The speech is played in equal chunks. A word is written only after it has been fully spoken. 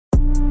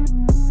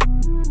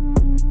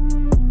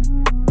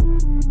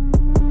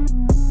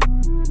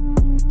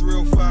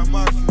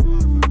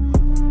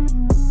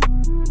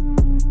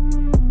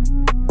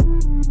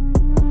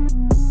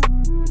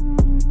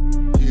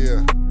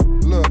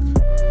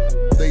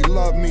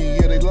me,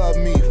 yeah, they love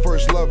me.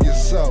 First love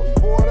yourself.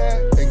 For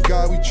that, and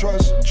God we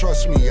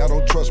trust me. I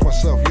don't trust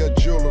myself. Your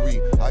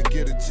jewelry, I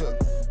get it took.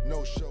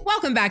 No show.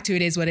 Welcome back to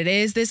It Is What It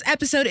Is. This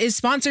episode is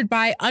sponsored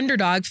by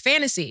Underdog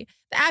Fantasy.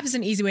 The app is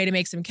an easy way to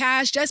make some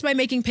cash just by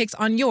making picks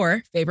on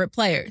your favorite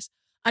players.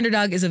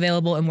 Underdog is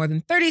available in more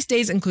than 30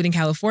 states, including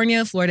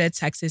California, Florida,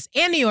 Texas,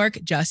 and New York,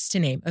 just to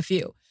name a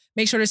few.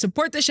 Make sure to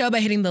support the show by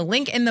hitting the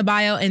link in the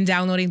bio and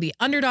downloading the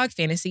Underdog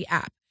Fantasy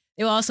app.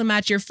 They will also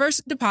match your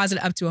first deposit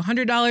up to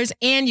 $100,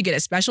 and you get a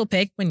special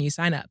pick when you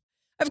sign up.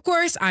 Of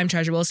course, I'm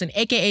Treasure Wilson,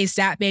 aka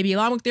Stat Baby,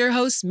 along with your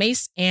hosts,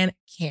 Mace and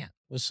Cam.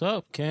 What's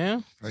up,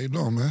 Cam? How you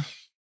doing, man?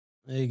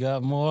 You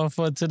got more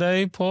for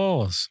today?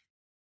 Pause.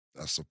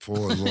 That's a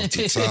pause off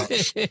the top.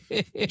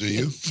 Do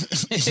you?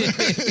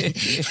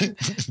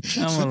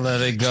 I'm going to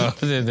let it go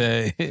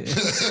today.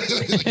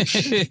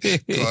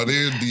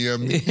 Cartier DM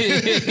me.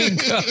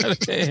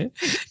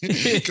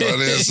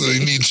 Cartier said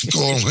he needs to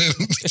call in.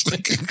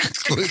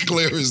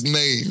 Clear his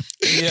name.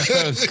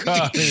 Yo,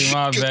 Cartier,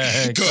 my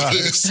bad.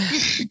 Cartier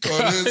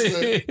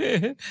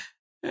said...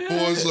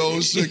 Pause,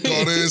 oh shit,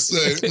 Cartier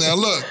said. Now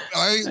look,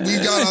 we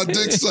got our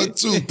dick sucked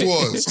too,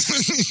 pause.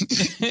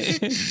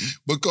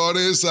 But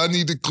Cartier said I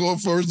need to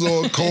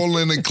call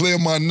in and clear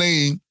my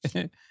name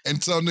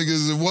and tell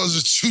niggas it was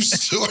a true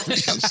story.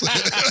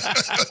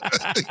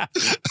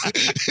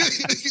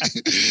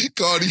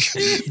 Cardi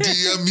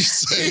DM me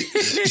say,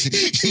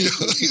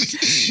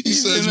 he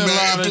says, in a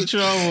man, lot of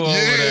trouble over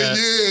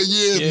that.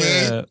 Yeah,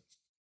 man.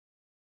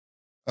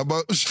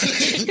 About it's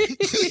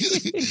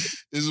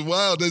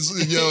wild.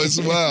 It's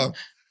wild.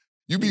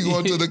 You be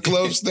going to the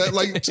clubs that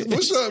like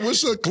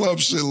what's your club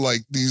shit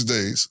like these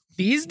days?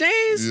 These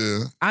days?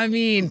 Yeah. I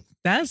mean,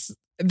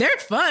 they're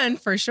fun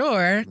for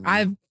sure.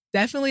 I've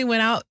definitely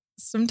went out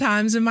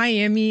sometimes in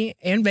Miami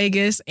and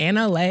Vegas and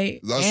LA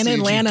and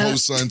Atlanta. You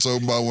post something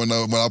talking about when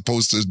I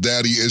posted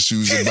daddy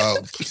issues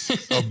about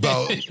with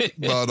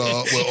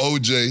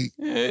OJ.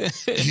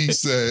 He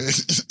said,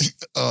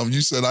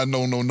 you said I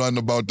don't know nothing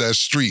about that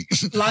street.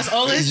 Los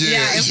Olas,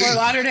 yeah, in Fort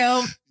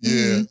Lauderdale. Yeah.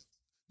 Mm-hmm.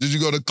 Did you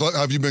go to club?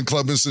 Have you been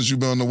clubbing since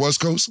you've been on the West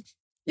Coast?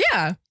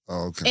 Yeah.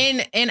 Oh,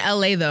 okay. In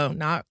LA though,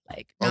 not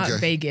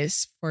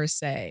Vegas per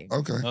se.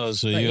 Okay. Oh,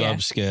 so you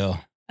upscale.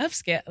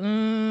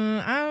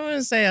 Upscale. I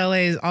wouldn't say LA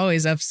is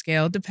always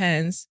upscale.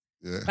 Depends.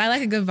 Yeah. But I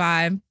like a good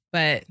vibe,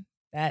 but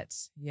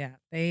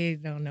they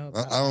don't know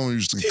about I don't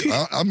used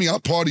to. I mean, I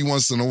party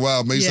once in a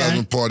while. Mace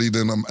hasn't partied,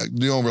 and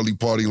you don't really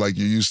party like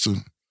you used to.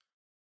 It's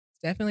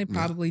definitely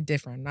probably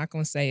different. I'm not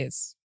going to say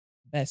it's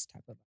the best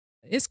type of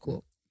vibe. It's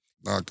cool.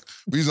 The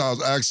reason I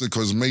was asking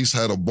because Mace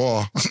had a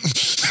bar.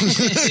 I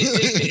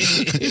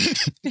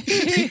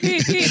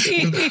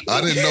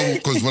didn't know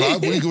because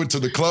when we went to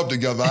the club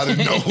together, I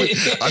didn't know.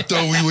 I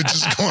thought we were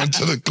just going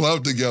to the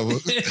club together.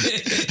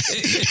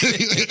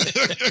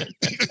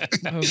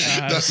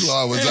 That's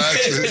why I was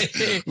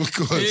asking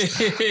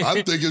because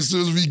I think as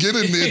soon as we get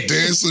in there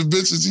dancing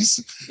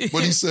bitches,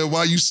 but he said,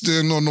 "Why you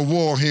standing on the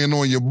wall, hand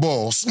on your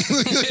balls?"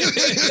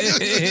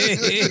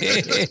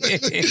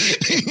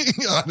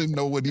 I didn't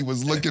know what he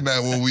was looking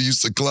at when we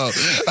used to club.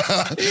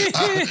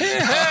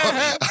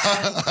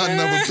 I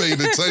never paid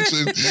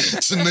attention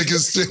to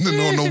niggas standing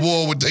on the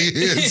wall with their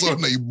hands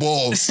on their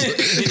balls.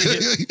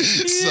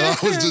 So I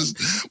was just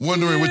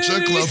wondering what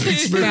your club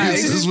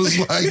experiences was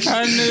like.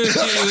 I knew it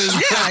was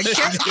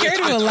care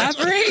to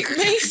elaborate,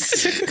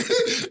 Mace?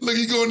 Look,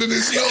 he going in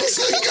his nose.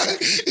 He got in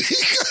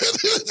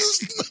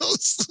his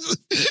nose.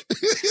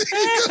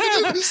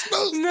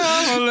 No,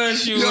 I'm gonna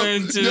let you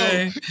in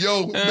today.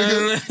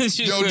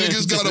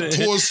 Niggas got a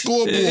poor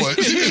scoreboard.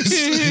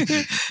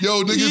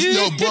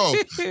 Bro,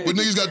 when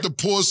niggas got the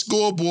poor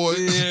scoreboard,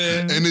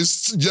 and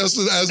it's just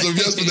as of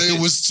yesterday,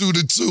 it was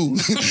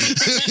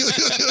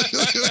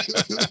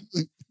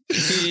 2-2.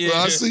 Yeah.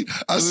 Well, I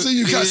see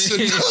you got shit.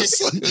 I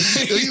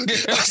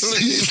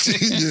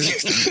see you.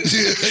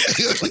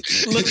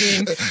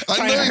 Looking. I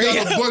know you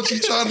got a bunch. You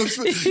trying to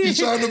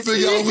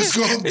figure out what's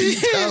going to be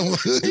down.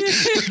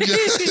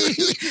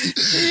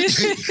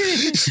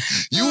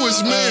 You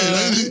was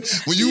mad.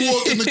 When you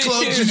walk in the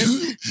club,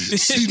 you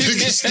see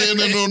niggas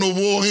standing on the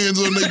wall, hands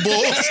on their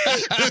balls.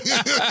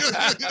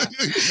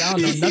 I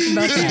don't know nothing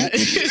about that.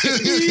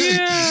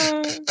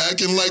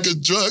 Acting like a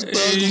drug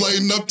thug,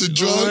 lighting up the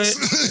drugs.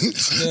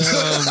 Oh,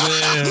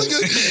 man. Look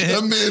at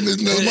that man.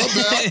 My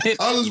bad.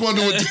 I was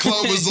wondering what the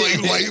club was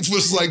like. Life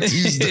was like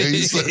these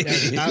days.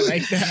 Not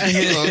like that.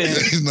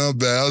 Okay, not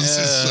bad. I was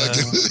just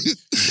checking.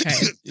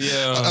 Okay.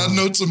 Yeah. I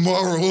know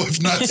tomorrow,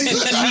 if not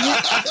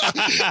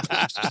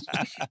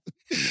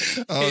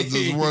I was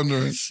just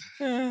wondering.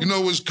 You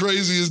know what's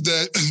crazy is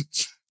that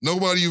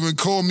nobody even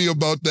called me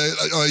about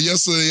that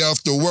yesterday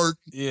after work.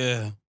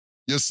 Yeah.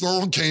 Your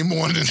song came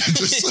on and it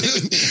just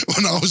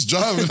when I was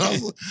driving, I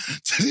was like,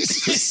 did he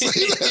just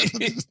say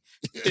that?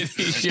 Did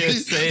he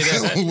just say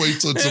that? I'll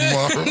wait till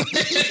tomorrow.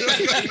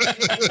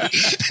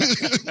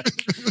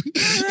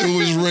 It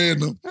was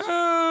random.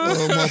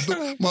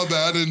 My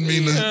bad. I didn't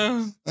mean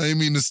to. I didn't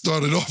mean to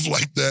start it off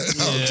like that.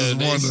 I was just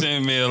they wondering.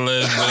 sent me a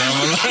list, but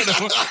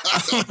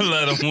I'm gonna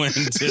let them win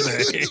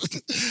today.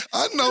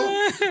 I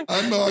know.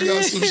 I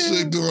got some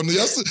shit going.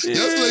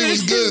 Yesterday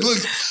was good. Look,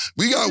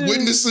 we got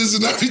witnesses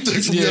and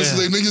everything from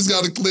yesterday. Niggas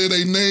got to clear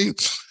their name.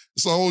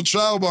 It's a whole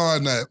trial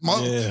behind that.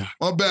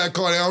 My bad,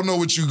 Cardi. I don't know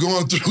what you're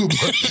going through,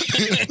 but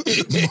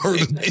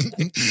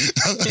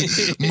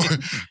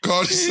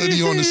Cardi said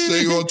he on the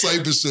shade, all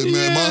type of shit,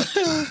 man.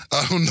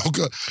 I don't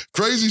know.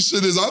 Crazy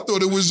shit is, I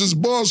thought it was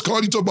just bars.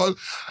 Cardi talk about,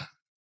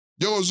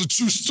 yo, it's a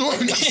true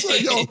story. I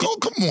said, yo,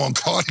 come on,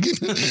 Cardi.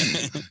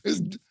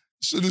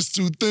 Shit is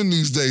too thin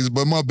these days,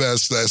 but my bad,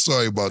 Stat.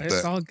 Sorry about that.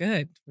 It's all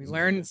good. We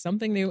learn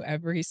something new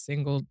every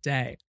single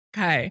day.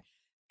 Okay.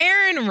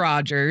 Aaron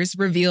Rodgers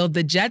revealed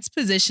the Jets'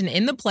 position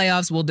in the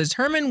playoffs will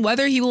determine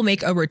whether he will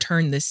make a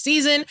return this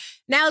season.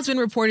 Now it's been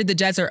reported the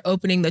Jets are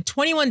opening the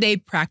 21-day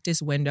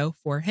practice window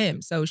for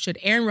him. So should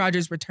Aaron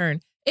Rodgers return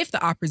if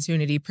the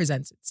opportunity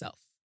presents itself?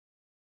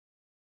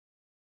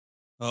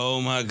 Oh,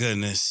 my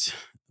goodness.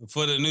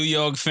 For the New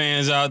York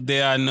fans out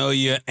there, I know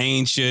you're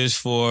anxious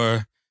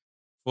for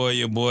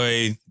your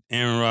boy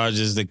Aaron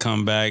Rodgers to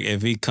come back.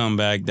 If he come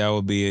back, that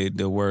would be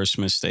the worst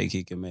mistake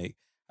he can make.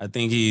 I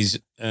think he's...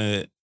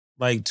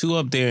 like too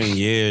up there in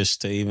years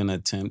to even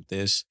attempt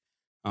this.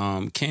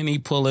 Can he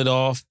pull it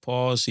off?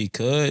 Pause. He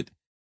could,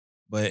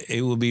 but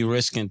it would be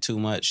risking too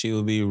much. He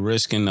would be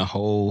risking the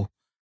whole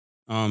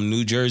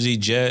New Jersey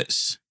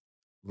Jets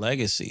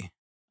legacy.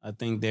 I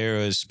think they're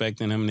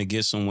expecting him to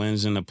get some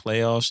wins in the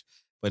playoffs,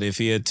 but if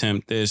he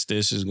attempt this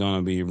is going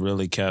to be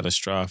really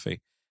catastrophic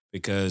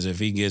because if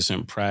he gets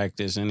in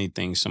practice,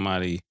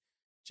 somebody,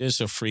 just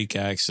a freak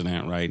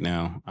accident right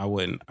now, I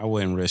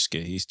wouldn't risk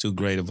it. He's too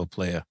great of a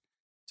player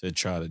to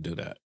try to do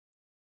that.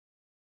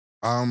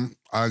 I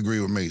agree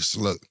with Mace.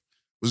 Look,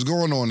 what's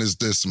going on is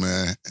this,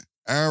 man.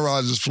 Aaron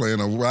Rodgers playing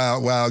a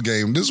wild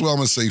game. This is what I'm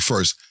going to say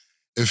first.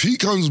 If he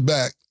comes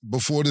back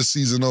before the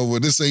season over,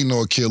 this ain't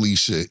no Achilles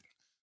shit.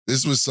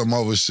 This was some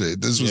other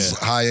shit. This was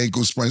high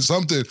ankle sprain.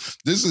 Something.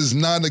 This is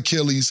not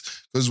Achilles.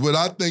 Because what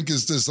I think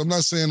is this. I'm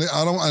not saying that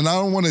I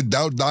don't want to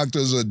doubt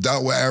doctors or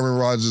doubt what Aaron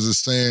Rodgers is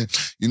saying.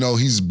 You know,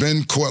 he's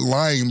been caught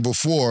lying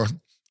before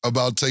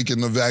about taking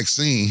the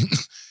vaccine.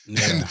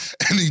 Yeah.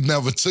 And he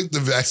never took the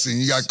vaccine.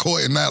 He got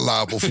caught in that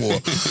lie before.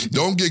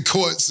 Don't get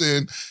caught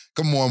saying,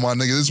 come on, my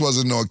nigga, this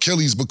wasn't no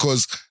Achilles,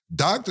 because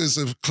doctors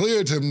have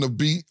cleared him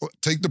to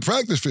take the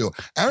practice field.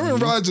 Aaron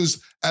Rodgers,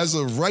 as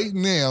of right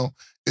now,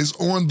 is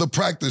on the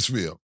practice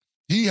field.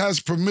 He has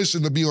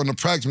permission to be on the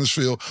practice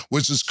field,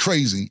 which is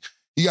crazy.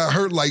 He got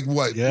hurt like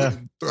what? Yeah.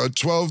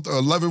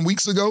 11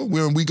 weeks ago?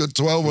 We're in week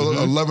 12 or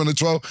 11 or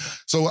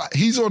 12. So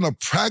he's on a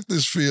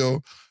practice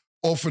field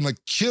off an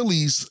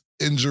Achilles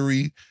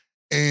injury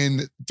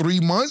in 3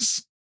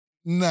 months?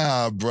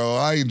 Nah, bro,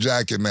 I ain't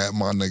jacking that,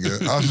 my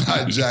nigga. I'm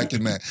not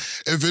jacking that.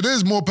 If it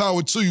is, more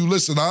power to you.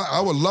 Listen,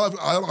 I would love,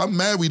 I'm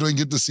mad we didn't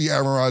get to see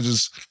Aaron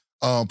Rodgers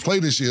play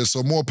this year,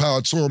 so more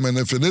power to him. And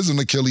if it is an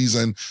Achilles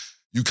and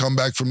you come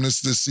back from this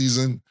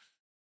season,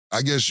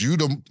 I guess you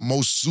the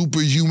most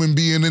superhuman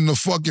being in the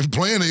fucking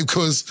planet,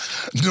 because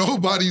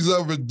nobody's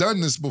ever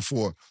done this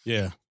before.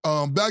 Yeah.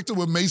 Back to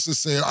what Mesa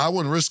said, I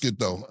wouldn't risk it,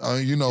 though.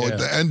 At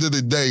the end of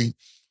the day,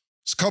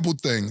 it's a couple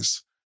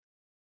things.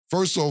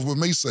 First off, what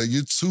May say,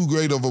 you're too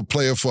great of a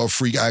player for a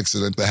freak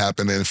accident to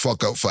happen and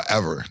fuck up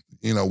forever.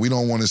 We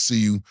don't want to see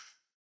you,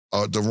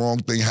 the wrong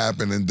thing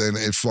happen and then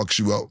it fucks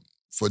you up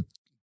for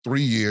 3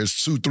 years,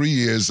 2-3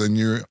 years, and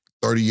you're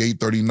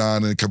 38,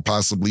 39, and it could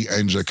possibly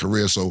end your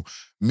career. So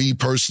me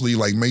personally,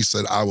 like May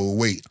said, I will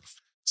wait.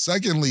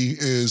 Secondly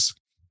is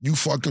you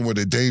fucking with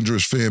a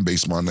dangerous fan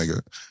base, my nigga.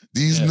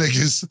 These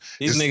niggas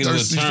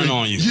will turn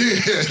on you.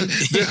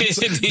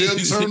 Yeah, they'll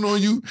turn on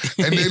you,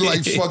 and they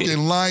like fucking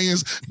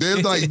lions.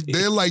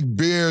 They're like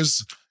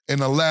bears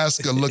in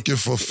Alaska looking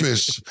for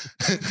fish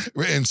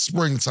in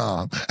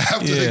springtime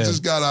after they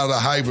just got out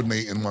of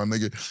hibernating, my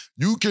nigga.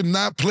 You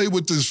cannot play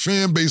with this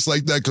fan base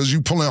like that because you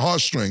pulling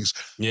heartstrings.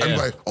 Yeah.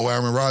 Everybody,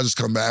 Aaron Rodgers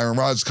coming back. Aaron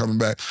Rodgers coming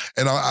back.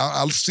 And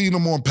I've seen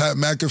him on Pat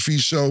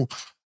McAfee's show,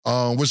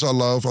 which I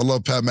love. I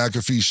love Pat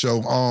McAfee's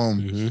show.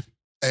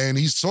 And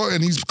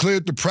he's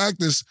cleared to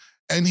practice,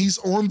 and he's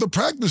on the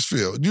practice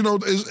field.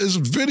 It's a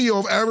video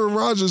of Aaron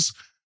Rodgers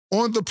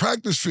on the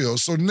practice field.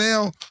 So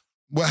now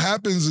what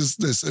happens is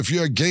this: if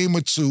you're a game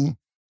or two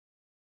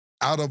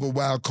out of a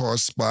wild card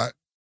spot,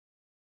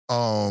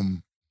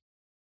 and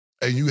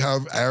you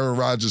have Aaron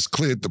Rodgers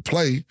cleared to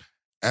play,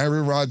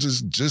 Aaron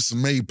Rodgers just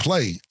may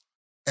play.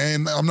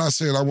 And I'm not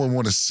saying I wouldn't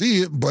want to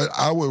see it, but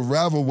I would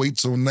rather wait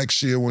till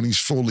next year when he's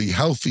fully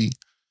healthy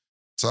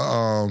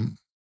to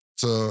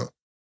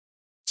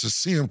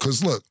see him.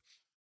 Because look,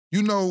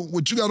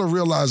 what you got to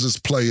realize as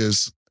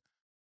players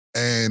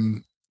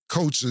and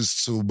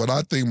coaches too, but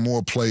I think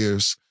more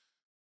players,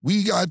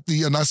 we got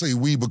and I say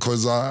we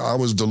because I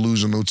was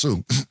delusional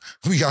too.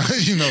 We got,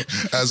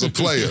 as a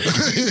player.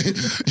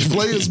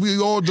 Players, we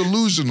all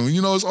delusional.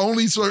 It's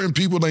only certain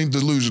people that ain't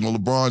delusional.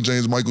 LeBron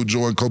James, Michael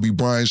Jordan, Kobe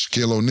Bryant,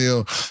 Shaquille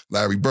O'Neal,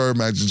 Larry Bird,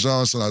 Magic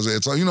Johnson,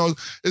 Isaiah. So,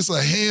 it's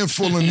a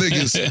handful of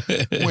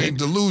niggas who ain't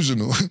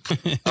delusional.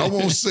 I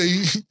won't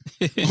say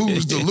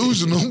who's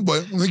delusional,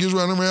 but niggas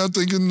running around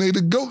thinking they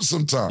the GOAT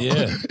sometimes.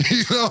 Yeah.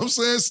 You know what I'm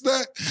saying,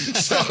 Stat?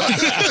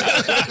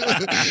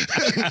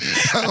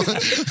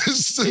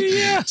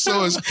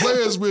 So as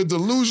players, we're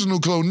delusional.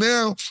 So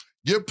now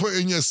you're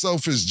putting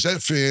yourself as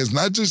Jet fans,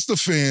 not just the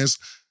fans,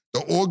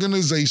 the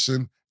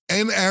organization,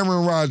 and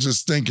Aaron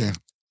Rodgers thinking,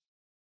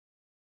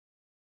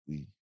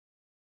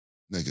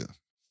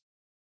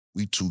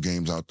 we 2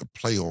 games out the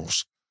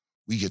playoffs.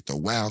 We get the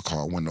wild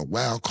card, win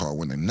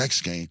the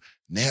next game.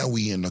 Now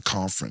we in the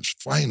conference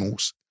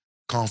finals,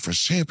 conference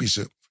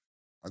championship.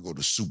 I go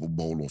to Super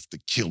Bowl off the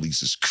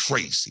Achilles. It's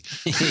crazy.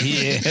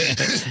 Yeah.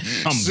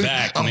 I'm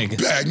back,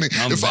 nigga.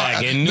 I'm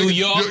back in New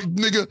York.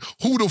 Nigga,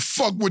 who the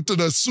fuck went to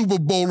the Super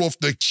Bowl off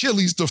the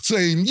Achilles the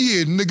same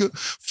year, nigga?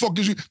 Fuck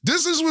is you?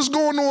 This is what's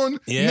going on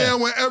now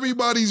when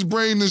everybody's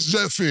brain is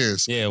Jet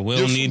fans. Yeah, we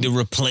don't need to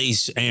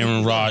replace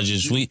Aaron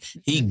Rodgers.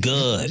 He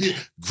good. Yeah,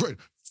 great.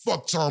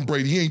 Fuck Tom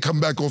Brady. He ain't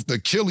come back off the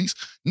Achilles.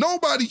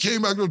 Nobody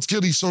came back off the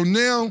Achilles. So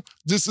now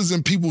this is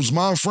in people's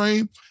mind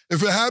frame.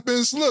 If it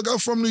happens, look, I'm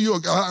from New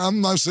York.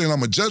 I'm not saying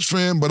I'm a Jets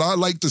fan, but I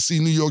like to see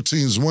New York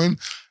teams win.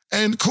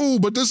 And cool,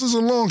 but this is a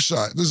long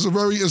shot.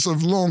 It's a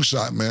long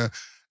shot, man.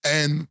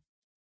 And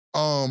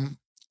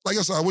like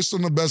I said, I wish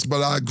them the best,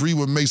 but I agree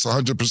with Mace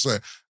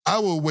 100%. I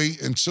will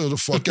wait until the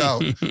fuck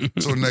out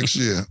till next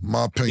year,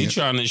 my opinion. He's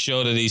trying to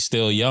show that he's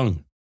still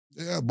young.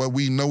 Yeah, but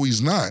we know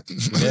he's not.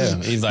 Yeah,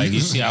 he's like, you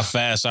see how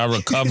fast I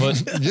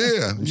recovered?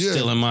 I'm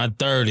still in my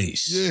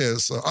 30s. Yeah,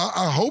 so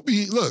I hope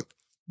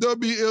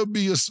it'll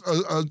be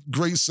a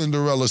great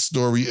Cinderella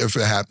story if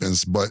it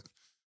happens, but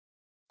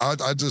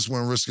I just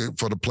wouldn't risk it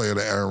for the player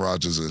that Aaron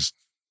Rodgers is.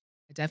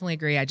 I definitely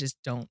agree. I just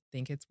don't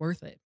think it's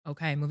worth it.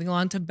 Okay, moving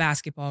along to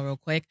basketball real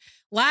quick.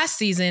 Last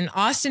season,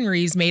 Austin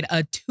Reeves made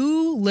a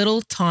too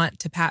little taunt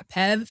to Pat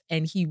Bev,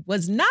 and he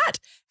was not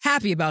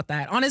happy about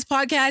that. On his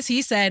podcast,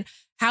 he said,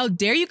 "How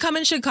dare you come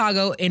in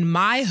Chicago in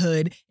my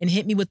hood and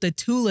hit me with the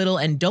too little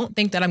and don't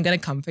think that I'm going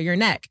to come for your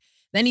neck."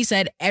 Then he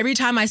said, "Every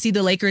time I see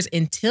the Lakers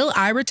until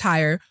I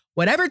retire,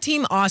 whatever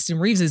team Austin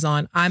Reeves is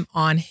on, I'm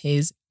on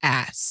his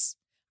ass."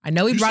 I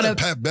know he brought up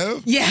Pat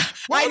Bev. Yeah,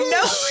 I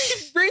know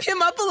we bring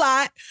him up a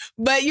lot,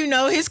 but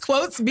his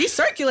quotes be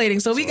circulating,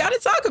 so we got to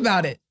talk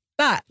about it.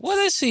 Thoughts? What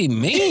does he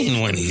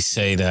mean when he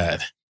say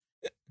that?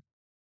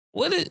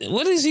 What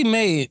does he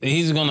mean?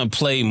 He's gonna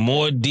play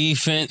more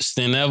defense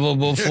than ever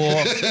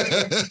before.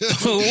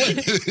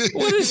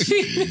 what does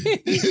he mean?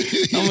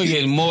 I'm gonna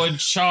get more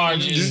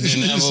charges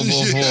than ever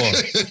before.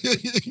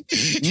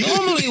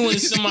 Normally, when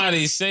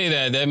somebody say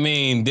that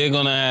means they're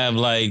gonna have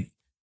like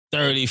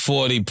 30,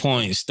 40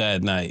 points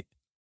that night.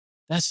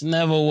 That's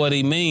never what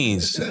he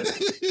means.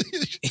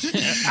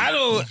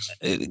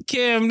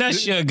 Cam,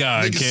 that's your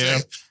guy,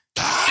 Cam.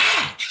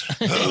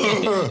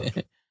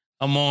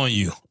 I'm on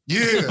you.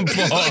 Yeah.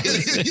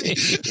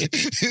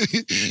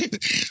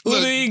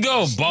 Where did he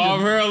go?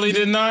 Bob Hurley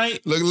tonight?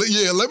 Let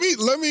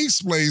me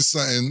explain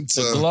something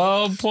to the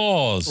glove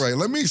pause. Right.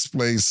 Let me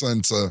explain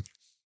something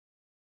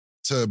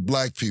to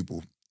black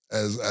people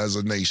as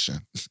a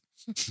nation.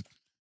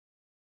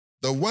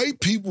 The white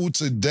people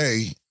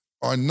today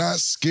are not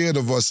scared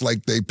of us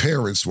like their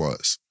parents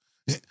was.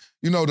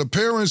 The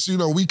parents,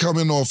 we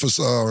coming off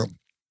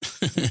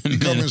we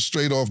coming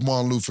straight off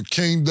Martin Luther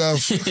King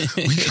death.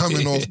 We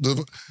coming off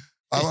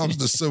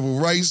the civil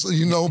rights,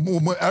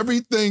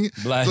 everything.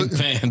 Black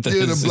Panthers.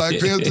 Yeah, the Black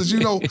Panthers.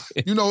 It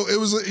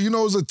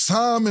was a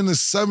time in the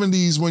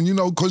 70s when,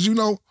 because you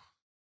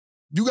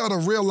got to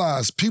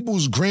realize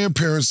people's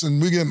grandparents,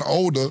 and we're getting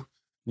older,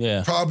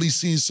 probably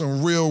seen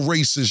some real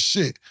racist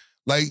shit.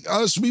 Like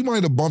us, we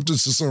might have bumped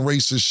into some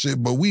racist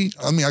shit, but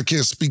I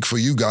can't speak for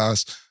you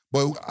guys,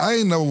 but I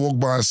ain't never walked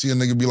by and see a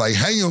nigga be like,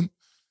 hang him.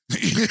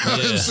 You know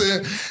what I'm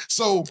saying?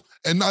 So,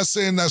 and not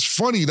saying that's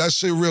funny, that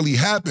shit really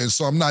happened.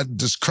 So I'm not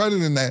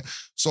discrediting that.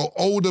 So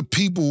older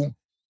people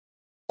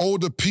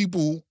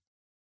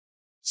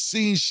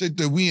seeing shit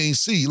that we ain't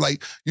see.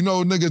 Like,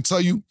 nigga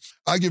tell you,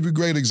 I give you a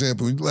great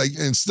example. Like,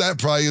 and Stat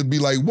probably would be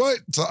like, what?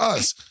 To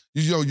us,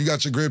 you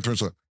got your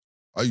grandparents like,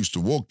 I used to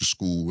walk to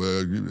school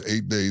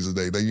 8 days a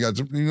day. Then you got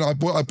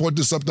I brought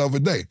this up the other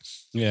day.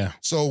 Yeah.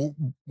 So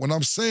when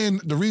I'm saying,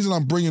 the reason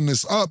I'm bringing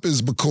this up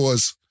is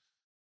because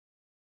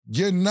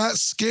you're not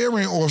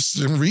scaring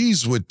Austin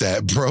Reeves with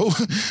that, bro.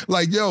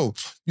 Like,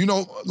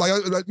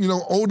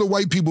 older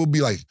white people be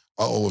like,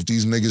 if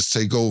these niggas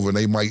take over,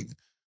 they might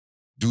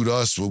do to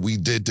us what we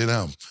did to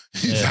them.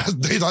 Yeah.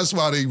 That's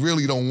why they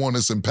really don't want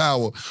us in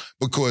power,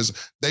 because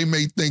they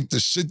may think the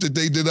shit that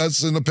they did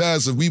us in the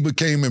past, if we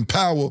became in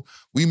power,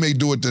 we may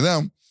do it to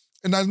them.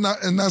 And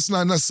that's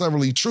not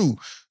necessarily true.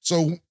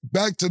 So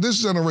back to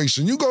this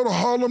generation, you go to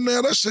Harlem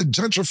now, that shit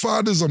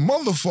gentrified as a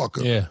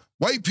motherfucker. Yeah.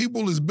 White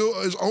people is built.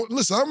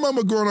 Listen, I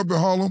remember growing up in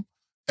Harlem.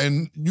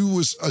 and you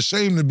was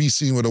ashamed to be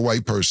seen with a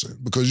white person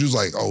because you was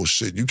like, oh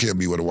shit, you can't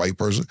be with a white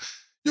person.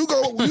 You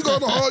go to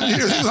hard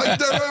years. He's like,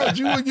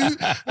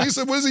 that. He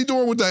said, what is he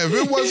doing with that?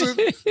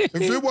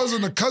 If it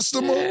wasn't a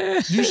customer,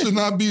 you should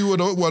not be with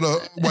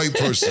a white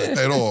person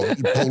at all.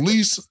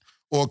 Police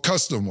or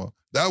customer.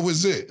 That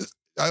was it.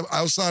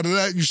 Outside of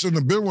that, you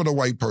shouldn't have been with a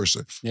white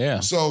person.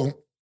 Yeah. So,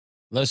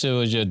 unless it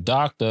was your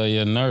doctor or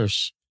your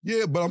nurse.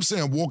 Yeah, but I'm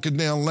saying walking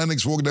down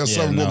Lenox, walking down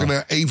 7th, walking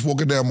down 8th,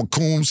 walking down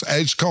McCombs,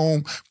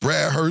 Edgecombe,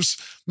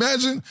 Bradhurst.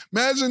 Imagine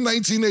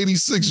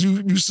 1986,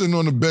 you sitting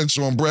on the bench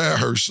on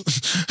Bradhurst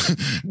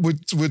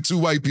with two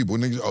white people.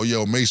 And oh,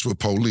 yo, Mace with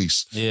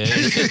police. Yeah.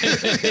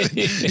 Niggas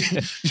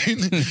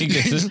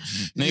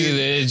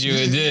hit you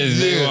with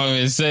this. They want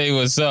me to say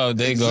what's up.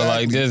 They go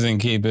like this and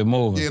keep it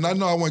moving. Yeah, and I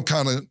know I went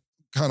kind of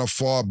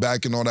far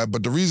back and all that,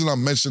 but the reason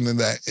I'm mentioning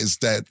that is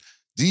that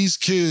these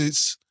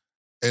kids,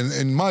 and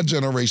in my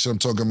generation I'm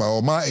talking about,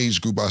 or my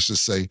age group I should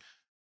say,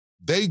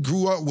 they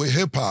grew up with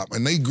hip-hop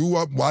and they grew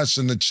up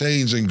watching the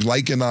change and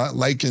liking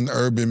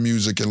urban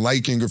music and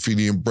liking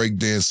graffiti and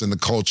breakdance and the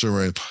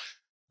culture and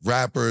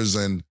rappers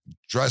and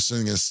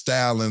dressing and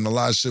style and a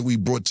lot of shit we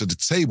brought to the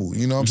table.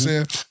 You know what I'm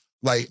saying?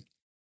 Like,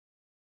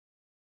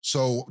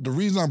 so the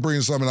reason I'm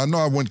bringing something, I know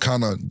I went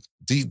kind of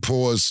deep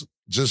pause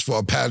just for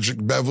a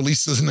Patrick Beverly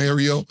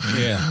scenario.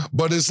 Yeah.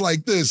 But it's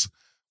like this.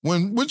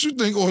 What you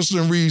think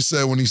Austin Reeves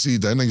said when he see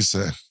that? Nigga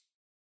said,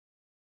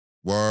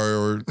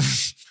 word.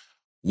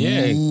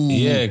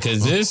 Yeah,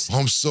 because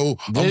I'm so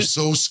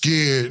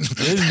scared.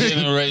 This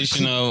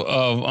generation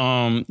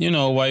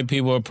of white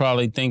people are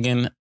probably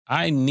thinking,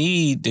 I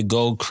need to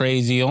go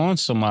crazy on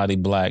somebody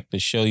black to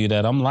show you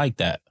that I'm like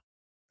that.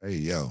 Hey,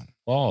 yo.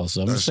 False.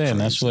 I'm saying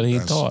crazy. That's what he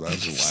thought.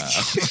 That's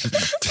wild.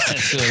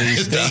 That's what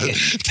he's thinking.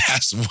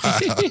 That's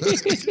wild.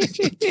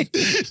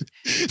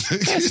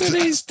 That's what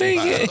he's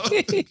thinking.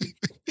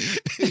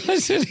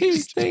 That's what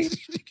he's thinking.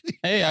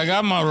 Hey, I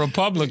got my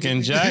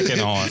Republican jacket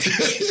on.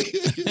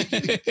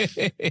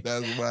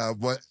 That's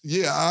wild. But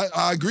yeah,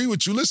 I agree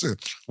with you. Listen.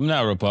 I'm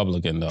not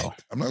Republican, though.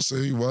 I'm not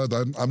saying you was.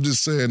 I'm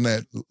just saying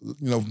that,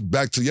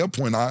 back to your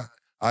point, I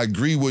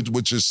agree with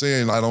what you're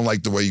saying. I don't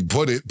like the way you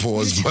put it,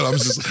 pause, but I'm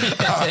just,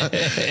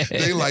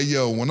 they like,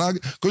 yo,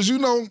 because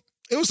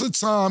it was a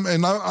time,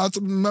 and I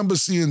remember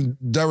seeing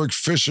Derek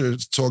Fisher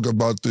talk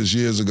about this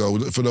years ago.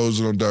 For those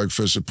who know Derek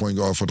Fisher, point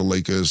guard for the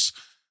Lakers,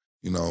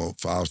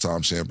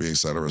 5-time champion, et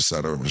cetera,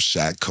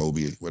 Shaq,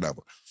 Kobe,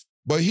 whatever.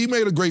 But he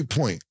made a great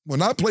point.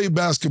 When I played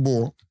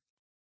basketball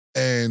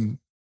and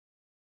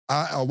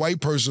a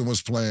white person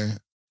was playing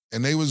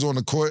and they was on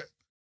the court,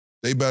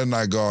 they better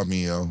not guard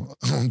me, yo.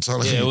 I'm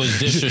telling you. Yeah, it was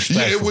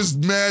disrespectful. Yeah, it was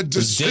mad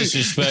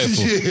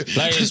disrespectful. Yeah.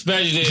 Like,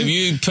 especially if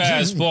you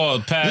pass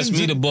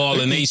me the ball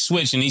and they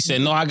switch and he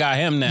said, no, I got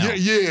him now.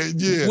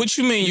 Yeah. What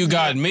you mean you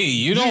got me?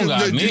 You don't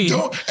got me. You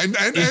don't. And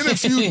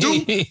if you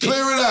do,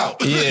 clear it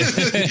out. Yeah.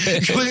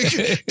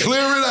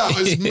 clear it out.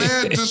 It's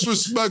mad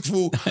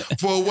disrespectful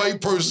for a white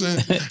person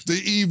to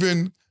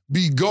even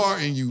be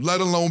guarding you,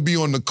 let alone be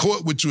on the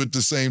court with you at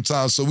the same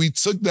time. So we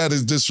took that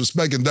as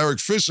disrespect. And Derek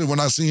Fisher, when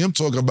I see him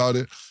talk about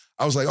it,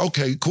 I was like,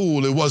 okay,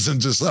 cool. It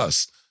wasn't just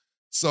us.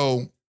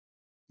 So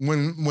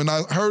when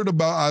I heard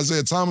about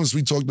Isaiah Thomas,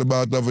 we talked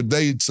about the other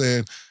day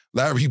saying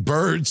Larry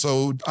Bird,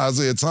 so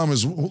Isaiah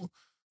Thomas,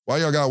 why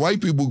y'all got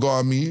white people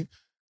guard me?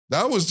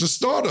 That was the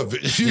start of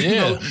it.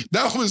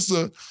 That was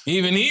the...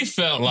 Even he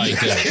felt like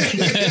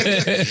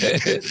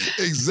that.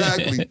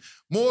 Exactly.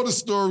 More of the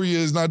story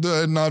is,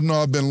 and I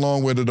know I've been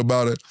long-winded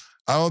about it,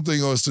 I don't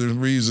think Austin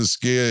Reeves is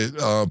scared,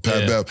 Pat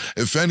Bev.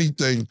 If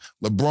anything,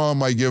 LeBron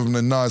might give him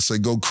the nod, say,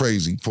 go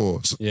crazy,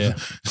 pause. Yeah.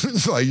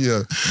 Like,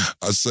 yeah,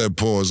 I said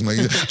pause. Like,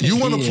 you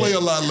want to play a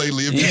lot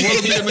lately. If you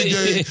want to be in the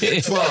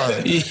game,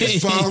 fine.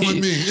 It's fine with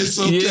me. It's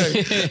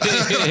okay.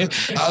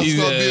 I'll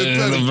start being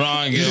petty.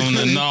 LeBron give him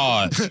the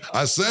nod.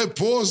 I said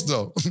pause,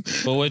 though.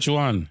 For which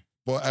one?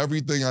 For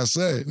everything I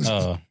said.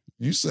 Oh.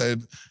 You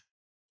said...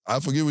 I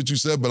forget what you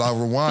said, but I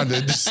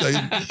rewinded.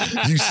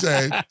 You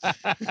said,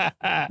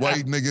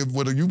 white nigga,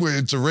 you went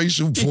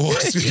interracial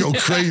pause. You go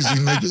crazy,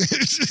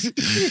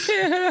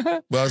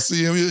 nigga. But I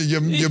see him,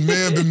 your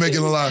man been making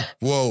a lot,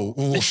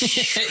 whoa.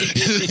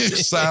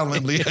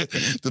 Silently,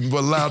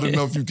 but loud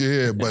enough you can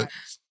hear. But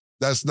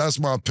that's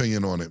my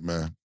opinion on it,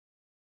 man.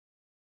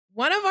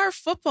 One of our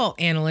football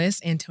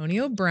analysts,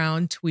 Antonio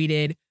Brown,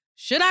 tweeted,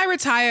 should I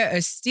retire a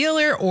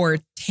Steeler or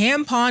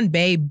Tampon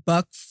Bay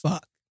Buck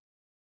fuck?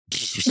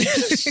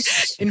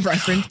 In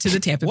reference to the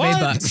Tampa Bay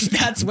Bucks.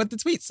 That's what the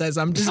tweet says.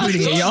 I'm just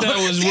reading it, y'all. That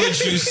was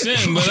what you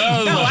sent, but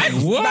I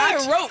was what?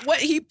 I wrote what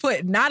he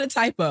put, not a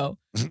typo.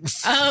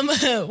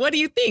 What do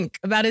you think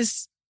about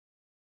his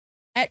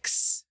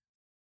ex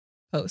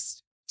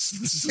post?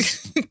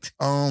 First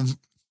of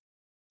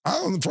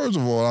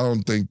all, I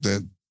don't think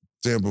that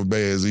Tampa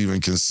Bay is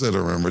even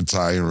considering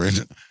retiring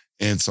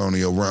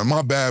Antonio Brown.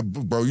 My bad,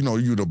 bro.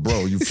 You the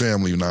bro. You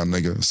family now,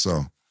 nigga.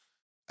 So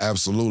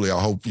absolutely, I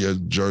hope your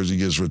jersey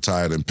gets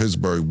retired in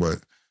Pittsburgh, but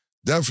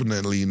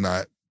definitely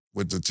not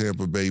with the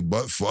Tampa Bay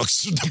butt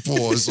fucks, the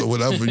pause, or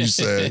whatever you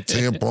said,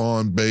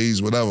 tampon,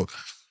 bays, whatever.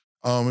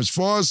 As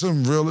far as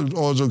him, really,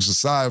 all jokes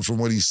aside from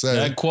what he said,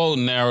 that quote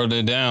narrowed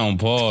it down.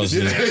 Pause.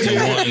 To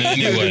one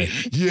anyway.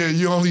 Yeah,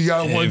 you only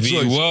got one choice.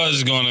 If he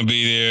was gonna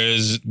be there,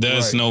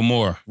 that's no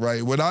more.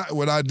 Right. What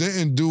I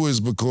didn't do is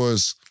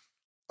because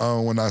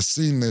when I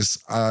seen this,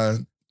 I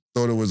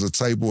thought it was a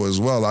typo as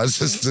well. I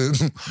just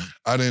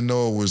didn't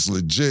know it was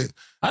legit.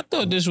 I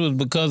thought this was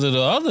because of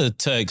the other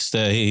text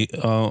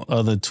that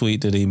other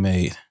tweet that he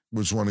made.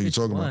 Which one are you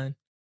talking about?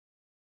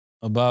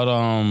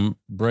 About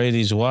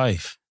Brady's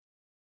wife.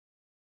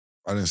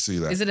 I didn't see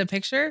that. Is it a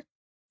picture?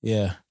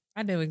 Yeah.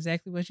 I know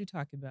exactly what you're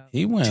talking about.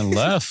 He went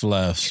left.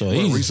 So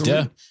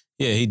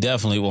he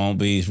definitely won't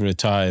be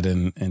retired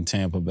in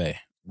Tampa Bay.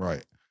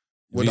 Right.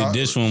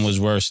 This one was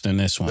worse than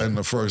this one. Than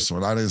the first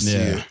one. I didn't see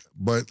it.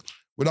 But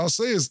what I'll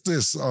say is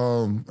this,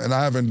 and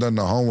I haven't done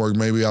the homework.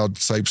 Maybe I'll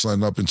type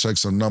something up and check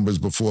some numbers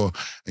before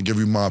and give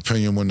you my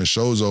opinion when the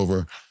show's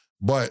over.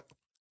 But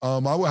I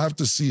would have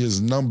to see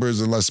his numbers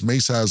unless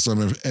Mace has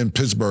them in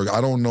Pittsburgh. I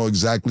don't know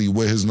exactly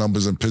what his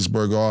numbers in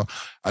Pittsburgh are.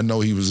 I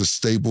know he was a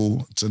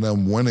staple to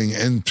them winning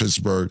in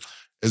Pittsburgh.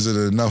 Is it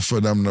enough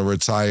for them to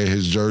retire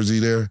his jersey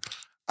there?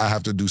 I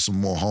have to do some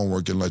more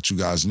homework and let you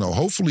guys know.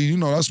 Hopefully,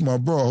 that's my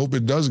bro. I hope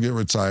it does get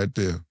retired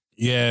there.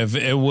 Yeah,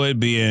 it would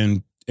be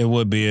in the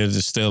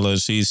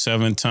Steelers. He's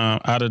 7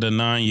 times out of the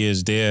 9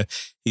 years there.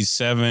 He's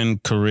 7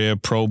 career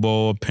Pro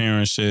Bowl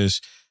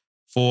appearances,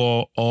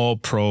 4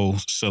 All-Pro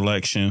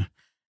selection.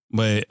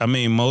 But, I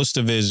mean, most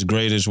of his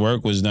greatest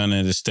work was done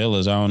in the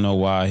Steelers. I don't know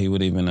why he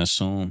would even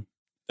assume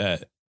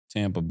that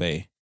Tampa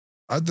Bay.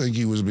 I think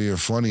he was being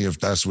funny if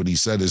that's what he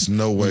said. It's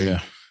no way. Yeah.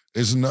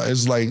 It's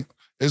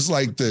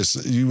like this.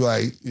 You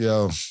like,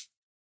 are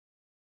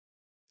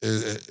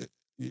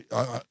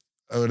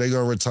they going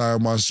to retire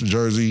my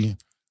jersey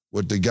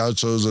with the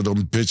Gauchos or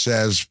them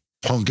bitch-ass,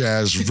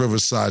 punk-ass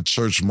Riverside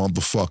church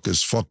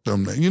motherfuckers? Fuck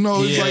them. It's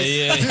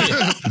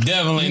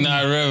definitely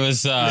not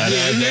Riverside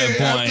at that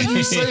point. After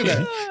you say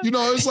that.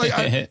 It's like,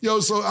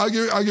 so I'll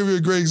give you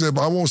a great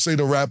example. I won't say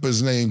the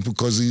rapper's name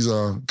because he's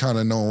a kind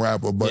of known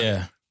rapper, but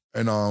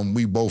and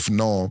we both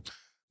know him.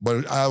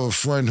 But I have a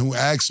friend who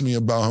asked me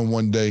about him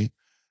one day,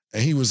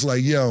 and he was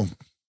like, and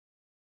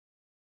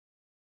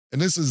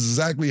this is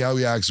exactly how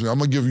he asked me. I'm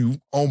going to give you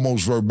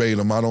almost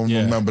verbatim. I don't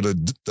remember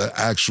the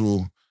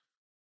actual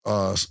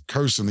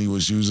cursing he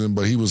was using,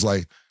 but he was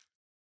like,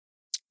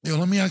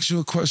 let me ask you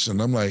a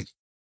question. I'm like,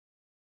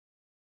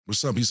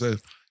 what's up? He said,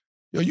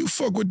 you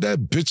fuck with that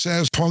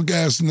bitch-ass,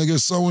 punk-ass nigga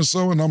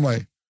so-and-so? And I'm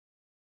like,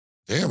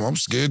 damn, I'm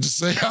scared to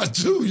say I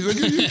do. You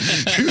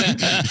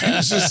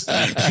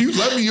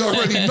let me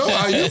already know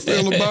how you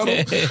feel about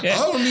him. I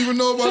don't even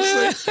know if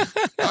I say,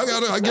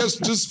 I guess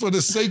just for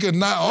the sake of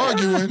not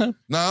arguing, I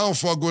don't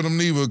fuck with him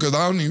neither because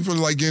I don't even feel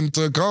like getting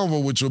into a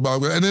convo with you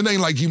about it. And it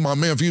ain't like he my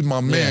man. If he was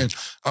my man,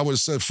 I would have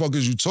said, fuck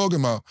is you talking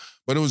about?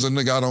 But it was a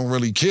nigga I don't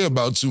really care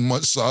about too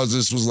much, so I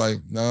just was like,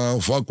 nah, I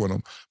don't fuck with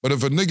him. But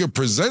if a nigga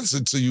presents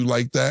it to you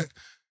like that,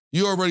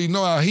 you already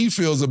know how he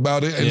feels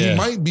about it, and he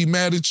might be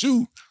mad at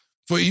you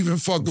for even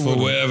fucking with him.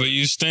 For wherever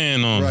you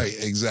stand on. Right,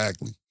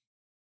 exactly.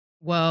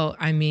 Well,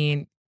 I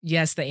mean,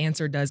 yes, the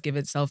answer does give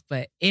itself,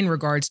 but in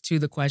regards to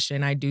the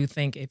question, I do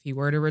think if he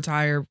were to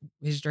retire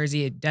his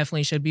jersey, it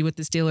definitely should be with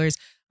the Steelers.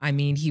 I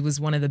mean, he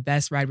was one of the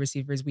best wide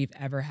receivers we've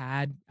ever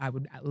had. I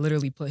would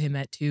literally put him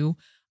at 2.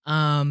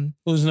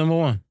 Who's number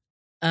 1?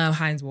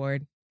 Hines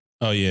Ward.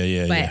 Oh,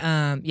 yeah.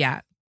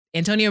 But,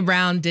 Antonio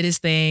Brown did his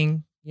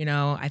thing,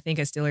 I think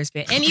a Steelers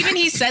fan. And even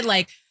he said,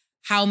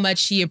 how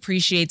much he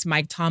appreciates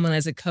Mike Tomlin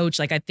as a coach.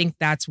 I think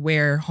that's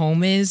where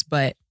home is,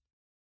 but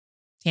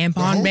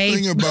Tampon Bay.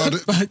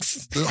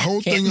 The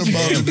whole thing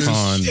about it is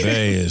Tampon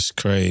Bay is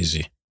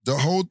crazy. The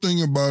whole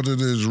thing about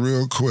it is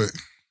real quick.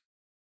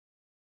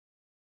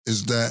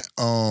 Is that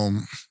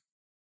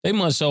they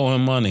must owe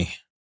him money.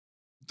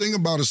 The thing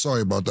about it,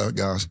 sorry about that,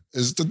 guys.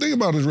 The thing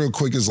about it real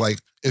quick is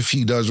if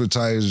he does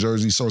retire his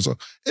jersey, so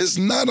it's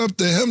not up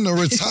to him to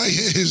retire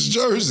his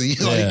jersey.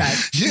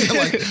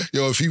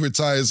 If he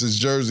retires his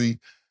jersey,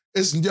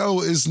 it's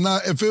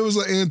not. If it was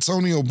an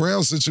Antonio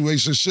Brown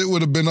situation, shit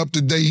would have been up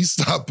the day he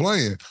stopped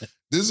playing.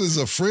 This is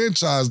a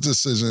franchise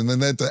decision,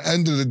 and at the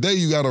end of the day,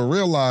 you got to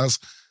realize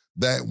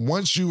that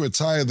once you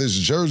retire this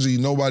jersey,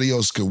 nobody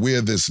else could wear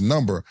this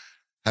number.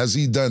 Has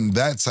he done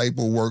that type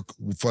of work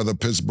for the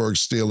Pittsburgh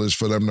Steelers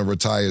for them to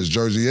retire his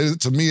jersey?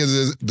 To me,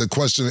 the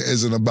question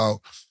isn't about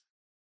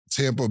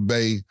Tampa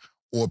Bay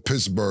or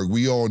Pittsburgh.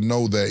 We all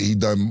know that he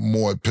done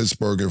more at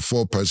Pittsburgh and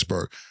for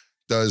Pittsburgh.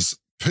 Does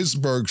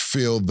Pittsburgh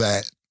feel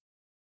that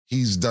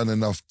he's done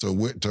enough to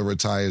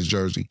retire his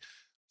jersey?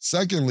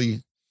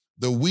 Secondly,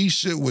 the we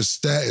shit was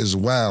stat as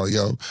well,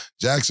 yo.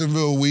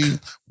 Jacksonville,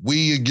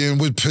 we again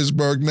with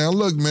Pittsburgh. Now,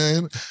 look,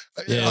 man,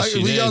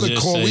 we got a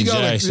call. We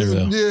got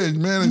a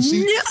man, and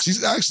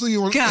she's actually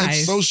on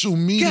social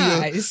media.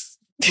 Guys,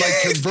 like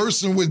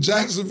conversing with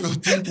Jacksonville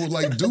people,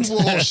 like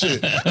Duval shit.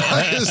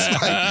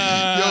 It's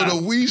like, yo,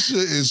 the we shit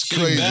is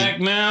crazy. She back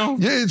now?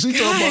 Yeah, she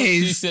talking about.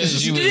 She said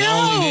she was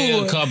only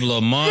there a couple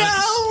of months.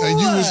 No. And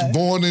you was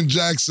born in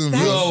Jacksonville.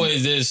 You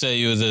always did say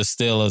you was a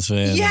Steelers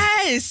fan.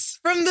 Yes,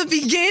 from the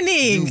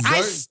beginning.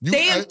 I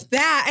stamped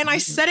that, and I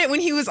said it when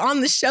he was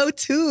on the show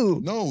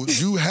too. No,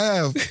 you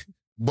have.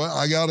 But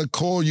I gotta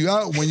call you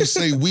out when you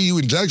say we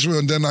in Jacksonville,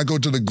 and then I go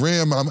to the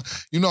gram. I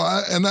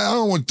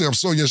don't want them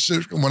so your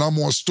shit when I'm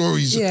on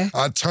stories. Yeah.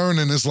 I turn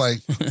and it's like,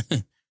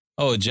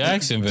 oh,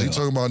 Jacksonville. They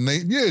talking about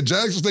Nate. Yeah,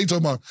 Jackson. They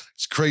talking about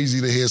it's crazy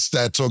to hear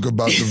Stat talk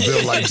about the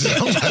Ville like that.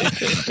 I'm like,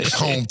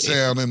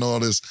 hometown and all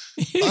this.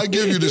 I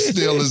give you the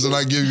Steelers and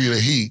I give you the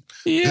Heat.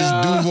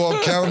 Yeah. This Duval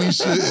County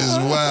shit is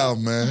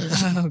wild, man.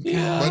 Oh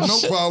god. But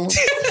no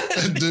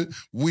problem.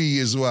 We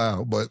is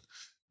wild, but.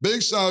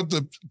 Big shout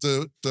out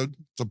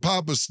to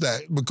Papa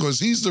Stat because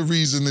he's the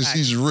reason that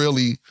she's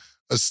really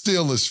a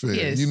Steelers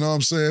fan. You know what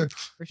I'm saying?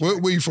 Sure.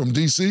 Where you from,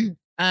 D.C.?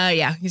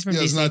 Yeah, he's from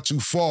D.C. It's not too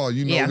far.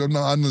 You know,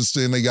 I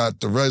understand they got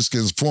the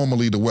Redskins,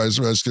 formerly the West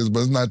Redskins,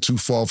 but it's not too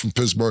far from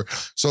Pittsburgh.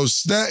 So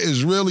Stat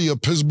is really a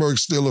Pittsburgh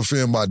Steelers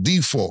fan by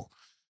default.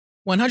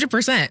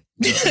 100%.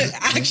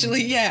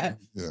 Actually, yeah.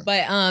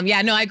 But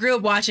I grew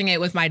up watching it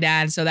with my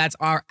dad, so that's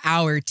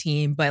our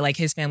team. But like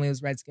his family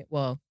was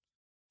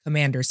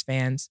Commanders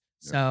fans.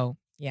 So,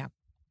 yeah,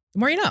 the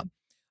more you know.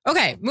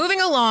 Okay, moving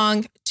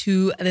along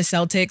to the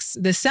Celtics.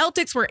 The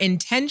Celtics were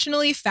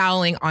intentionally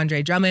fouling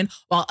Andre Drummond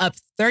while up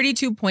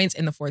 32 points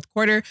in the fourth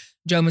quarter.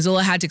 Joe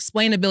Mazzulla had to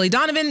explain to Billy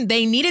Donovan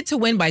they needed to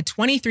win by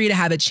 23 to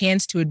have a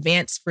chance to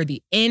advance for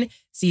the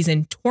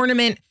in-season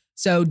tournament.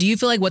 So do you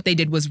feel like what they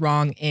did was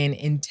wrong in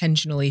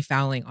intentionally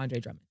fouling Andre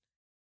Drummond?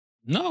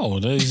 No,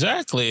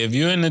 exactly. If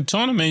you're in the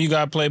tournament, you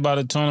got to play by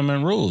the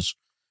tournament rules.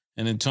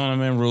 And the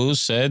tournament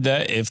rules said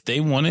that if they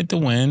wanted to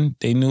win,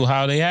 they knew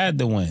how they had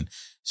to win.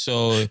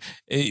 So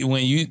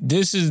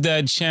this is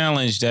that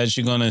challenge that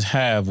you're going to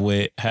have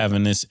with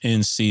having this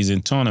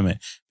in-season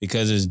tournament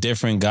because it's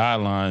different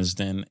guidelines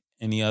than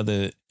any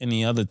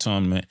other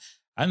tournament.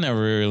 I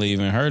never really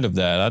even heard of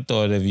that. I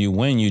thought if you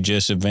win, you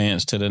just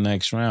advance to the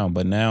next round.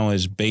 But now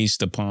it's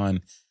based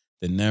upon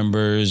the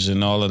numbers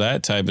and all of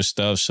that type of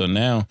stuff. So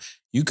now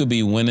you could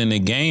be winning the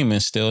game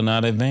and still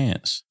not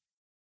advance.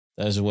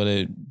 That's what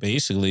it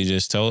basically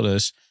just told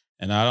us.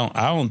 And I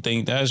don't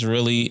think that's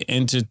really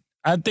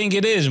I think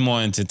it is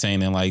more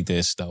entertaining like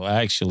this though,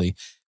 actually,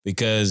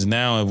 because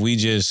now if we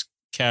just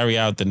carry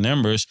out the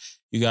numbers,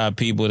 you got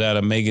people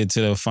that'll make it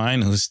to the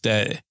finals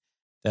that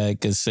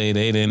could say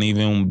they didn't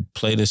even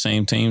play the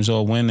same teams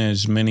or win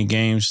as many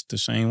games the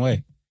same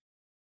way.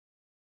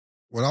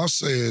 What I'll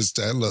say is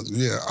that, look,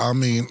 I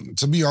mean,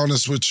 to be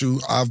honest with you,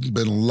 I've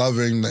been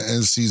loving the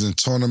in-season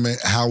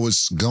tournament, how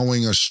it's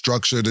going,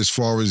 structured as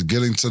far as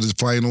getting to the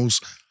finals.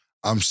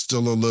 I'm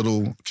still a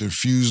little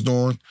confused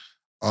on.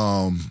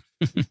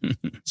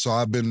 So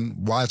I've been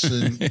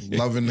watching,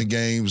 loving the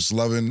games,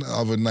 loving the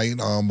other night.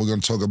 We're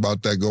going to talk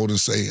about that Golden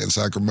State and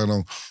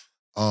Sacramento.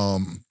 I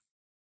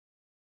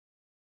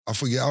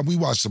forget, we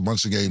watched a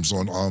bunch of games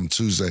on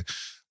Tuesday,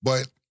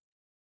 but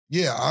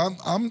yeah,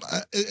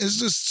 it's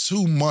just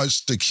too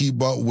much to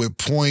keep up with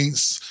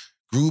points.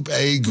 Group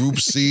A, Group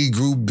C,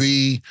 Group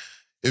B.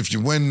 If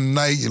you win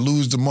tonight, you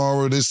lose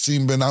tomorrow. This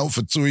team been out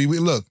for 3 weeks.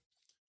 Look,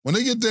 when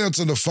they get down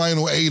to the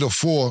final 8 or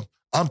 4,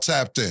 I'm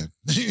tapped in.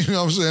 You know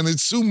what I'm saying?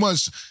 It's too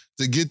much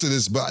to get to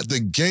this, but the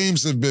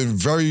games have been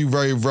very,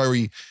 very,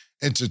 very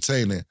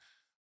entertaining.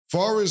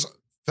 Far as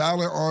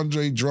fouling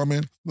Andre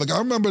Drummond, look, I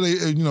remember they,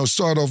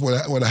 start off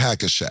with a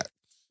hacker shot.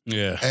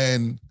 Yeah.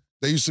 And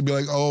they used to be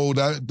like, oh,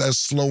 that's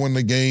slowing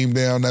the game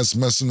down. That's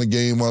messing the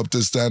game up,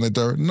 this, that, and the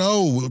third.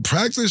 No,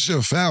 practice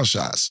your foul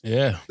shots.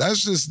 Yeah.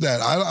 That's just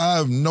that. I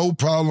have no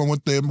problem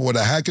with them with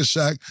a hacker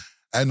shot.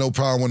 I had no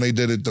problem when they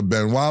did it to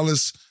Ben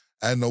Wallace.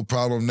 I had no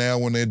problem now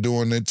when they're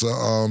doing it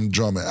to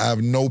Drummond. I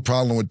have no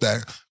problem with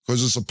that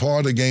because it's a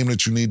part of the game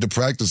that you need to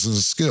practice as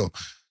a skill.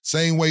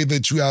 Same way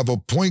that you have a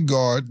point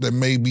guard that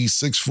may be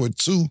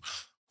 6'2"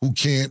 who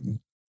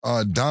can't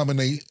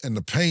dominate in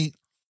the paint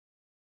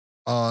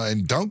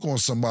and dunk on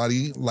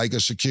somebody like a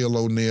Shaquille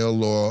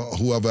O'Neal or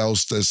whoever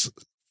else that's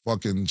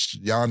fucking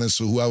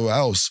Giannis or whoever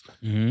else.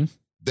 Mm-hmm.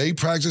 They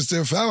practice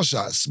their foul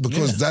shots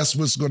because that's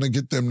what's going to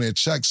get them their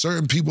check.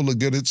 Certain people are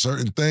good at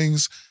certain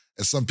things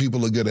and some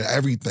people are good at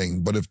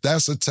everything. But if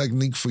that's a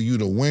technique for you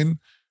to win,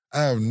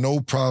 I have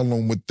no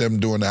problem with them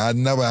doing that. I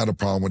never had a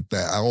problem with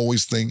that. I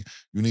always think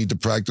you need to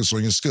practice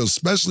on your skills,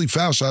 especially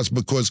foul shots,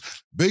 because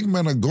big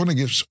men are going to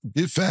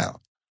get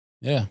fouled.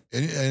 Yeah.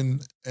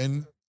 And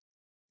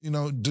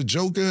the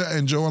Joker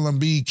and Joel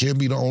Embiid can't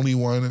be the only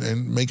one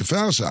and making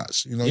foul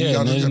shots.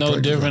 There's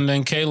no different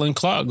than Caitlin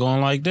Clark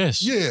going like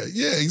this. Yeah,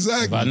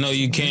 exactly. If I know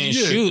you can't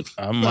shoot,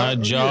 my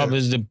job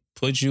is to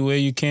put you where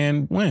you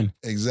can win.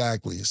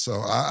 Exactly.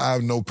 So I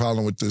have no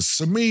problem with this.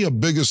 To me, a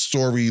bigger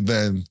story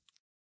than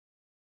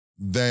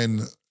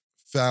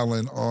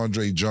fouling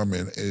Andre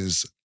Drummond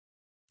is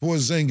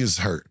Porzingis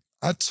hurt.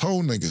 I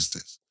told niggas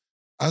this.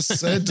 I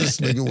said this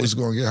nigga was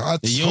going to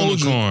get. The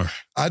unicorn.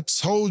 I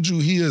told you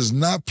he has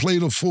not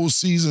played a full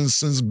season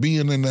since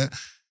being in the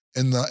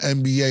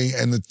NBA.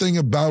 And the thing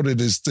about it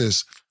is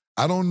this: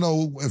 I don't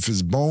know if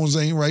his bones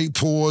ain't right,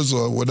 pause,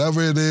 or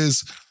whatever it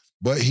is,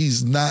 but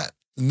he's not.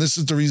 And this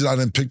is the reason I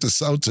didn't pick the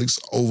Celtics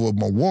over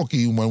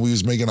Milwaukee when we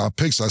was making our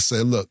picks. I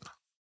said, look,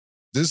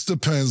 this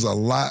depends a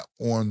lot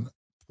on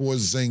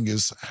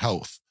Porzingis'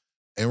 health.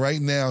 And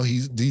right now,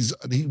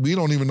 we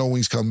don't even know when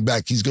he's coming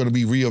back. He's going to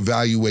be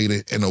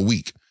reevaluated in a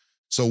week.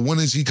 So when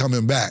is he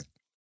coming back?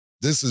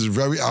 This is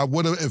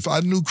if I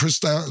knew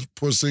Kristaps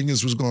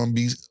Porzingis was going to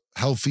be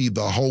healthy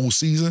the whole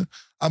season,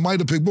 I might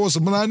have picked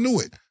Boston, but I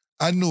knew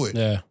it.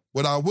 Yeah.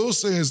 What I will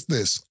say is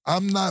this: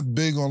 I'm not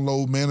big on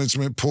load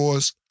management,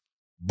 pause,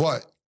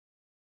 but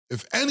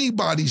if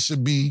anybody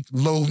should be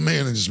load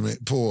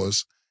management,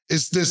 pause,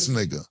 it's this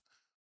nigga.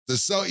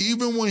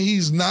 Even when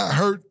he's not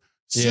hurt,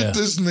 sit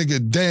this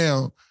nigga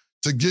down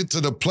to get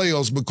to the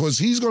playoffs, because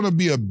he's going to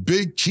be a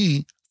big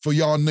key for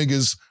y'all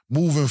niggas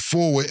moving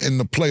forward in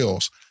the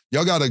playoffs.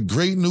 Y'all got a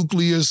great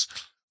nucleus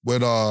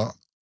with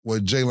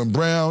Jaylen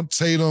Brown,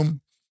 Tatum,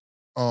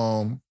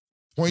 point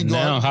guard.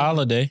 Now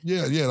Holiday.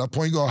 Yeah, that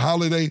point guard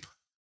Holiday.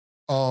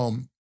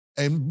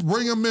 And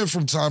bring him in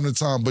from time to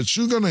time, but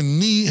you're going to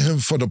need him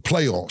for the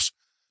playoffs.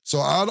 So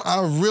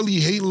I really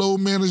hate load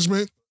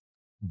management,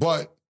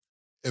 but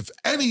if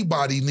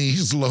anybody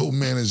needs load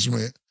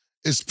management,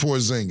 it's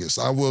Porzingis.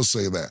 I will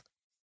say that.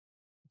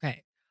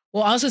 Okay.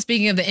 Well, also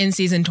speaking of the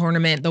in-season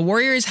tournament, the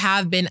Warriors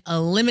have been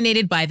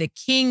eliminated by the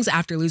Kings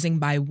after losing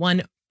by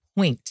 1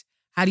 point.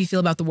 How do you feel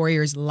about the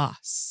Warriors'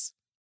 loss?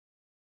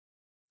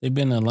 They've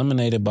been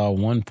eliminated by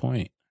 1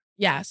 point.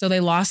 Yeah, so they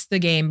lost the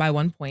game by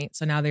 1 point.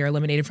 So now they are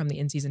eliminated from the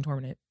in-season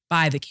tournament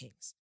by the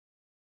Kings.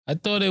 I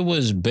thought it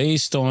was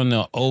based on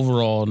the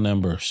overall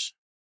numbers.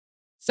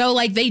 So,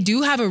 they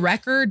do have a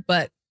record,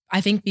 but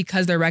I think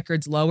because their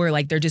record's lower,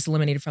 they're just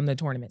eliminated from the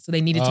tournament. So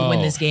they needed to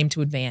win this game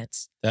to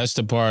advance. That's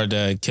the part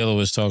that Killer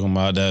was talking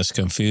about that's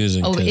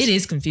confusing. Oh, it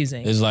is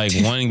confusing. It's like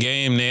one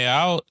game, they're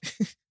out.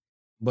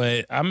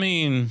 But, I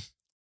mean,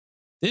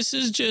 this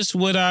is just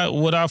what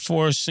I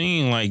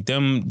foreseen.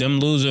 Them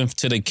losing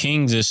to the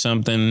Kings is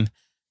something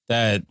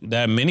that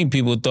many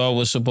people thought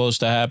was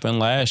supposed to happen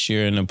last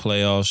year in the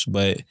playoffs.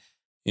 But,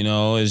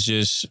 it's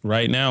just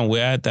right now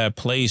we're at that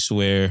place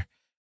where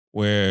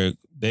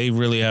they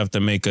really have to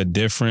make a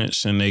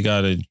difference and they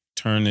got to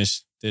turn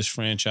this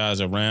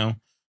franchise around.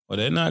 Or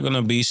they're not going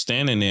to be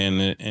standing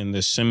there in the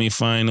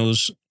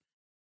semifinals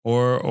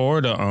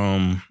or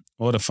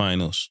the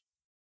finals.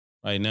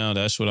 Right now,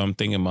 that's what I'm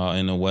thinking about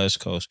in the West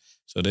Coast.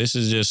 So this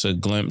is just a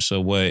glimpse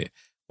of what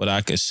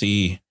I could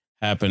see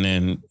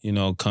happening,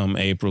 come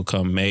April,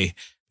 come May,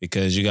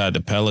 because you got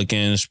the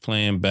Pelicans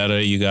playing better.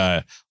 You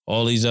got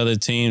all these other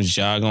teams.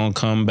 Ja gonna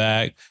come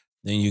back.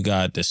 Then you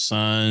got the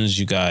Suns.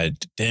 You got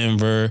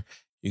Denver.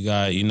 You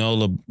got,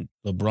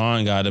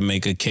 LeBron got to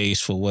make a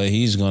case for what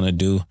he's gonna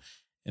do,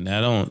 and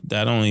that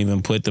don't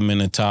even put them in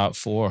the top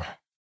 4.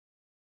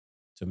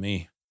 To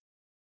me.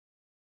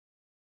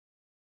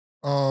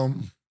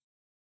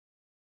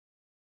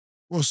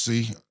 We'll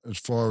see as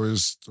far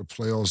as the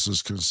playoffs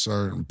is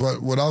concerned.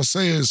 But what I'll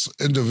say is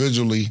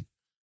individually,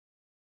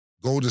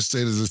 Golden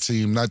State is a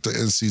team, not the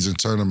in-season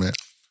tournament.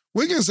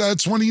 Wiggins had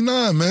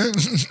 29, man.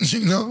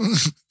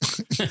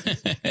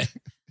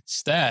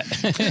 Stat.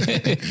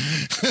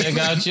 Check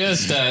out your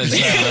stats.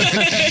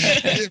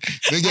 I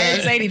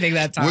didn't say anything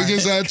that time.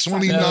 Wiggins had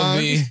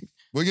 29.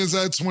 Wiggins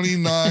had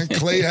 29.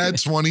 Clay had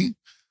 20.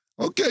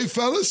 Okay,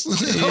 fellas.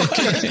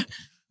 Okay.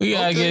 We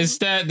gotta get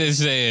stat to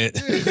say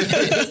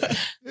it.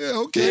 Yeah,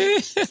 okay.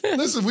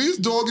 Listen, we was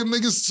dogging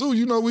niggas too.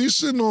 We was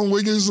shitting on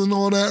Wiggins and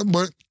all that,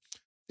 but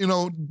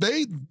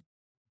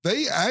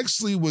they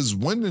actually was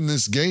winning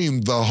this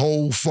game the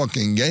whole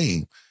fucking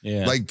game.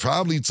 Yeah.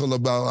 Probably till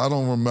about, I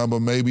don't remember,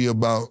 maybe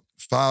about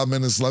 5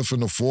 minutes left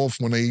in the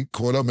fourth when they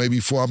caught up, maybe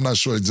 4, I'm not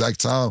sure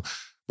exact time.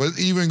 But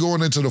even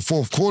going into the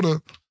fourth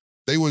quarter,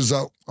 they was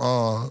up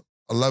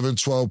 11,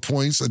 12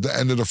 points. At the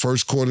end of the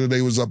first quarter,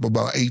 they was up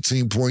about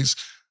 18 points.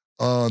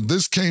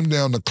 This came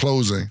down to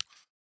closing.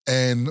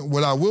 And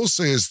what I will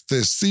say is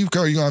this: Steve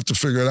Kerr, you're going to have to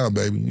figure it out,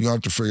 baby. You're going to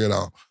have to figure it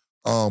out.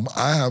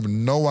 I have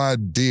no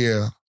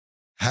idea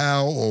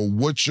how or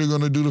what you're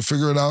going to do to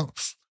figure it out,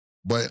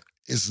 but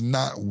it's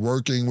not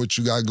working what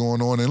you got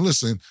going on. And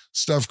listen,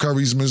 Steph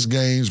Curry's missed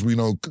games. We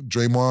know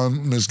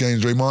Draymond missed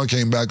games. Draymond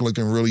came back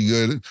looking really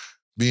good,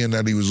 being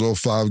that he was off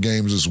 5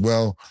 games as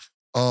well.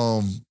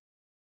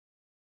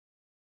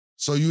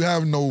 So you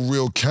have no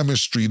real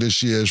chemistry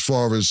this year as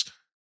far as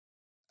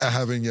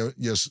having your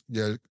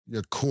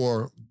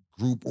core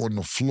group on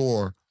the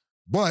floor,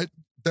 but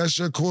that's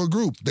your core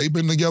group. They've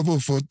been together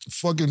for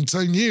fucking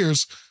 10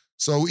 years.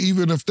 So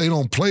even if they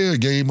don't play a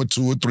game or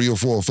 2 or 3 or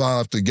 4 or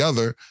 5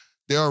 together,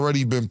 they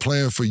already been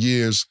playing for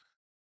years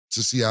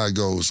to see how it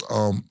goes.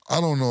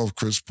 I don't know if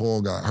Chris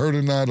Paul got hurt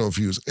or not, or if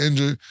he was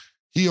injured.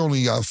 He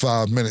only got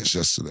 5 minutes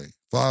yesterday.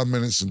 5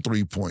 minutes and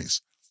 3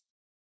 points.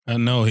 I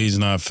know he's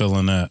not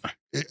feeling that.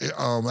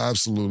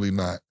 Absolutely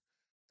not.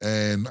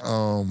 And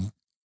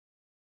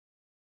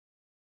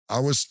I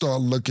would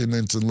start looking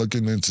into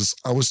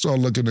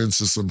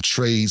some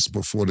trades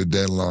before the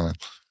deadline.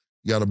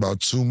 You got about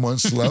 2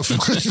 months left.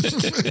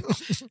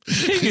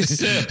 He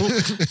said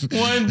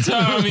one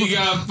time he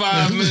got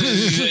 5 minutes,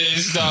 he said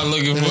start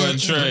looking for a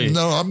trade.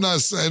 No, I'm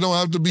not saying it don't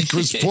have to be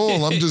Chris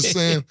Paul. I'm just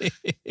saying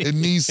it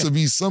needs to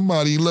be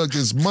somebody. Look,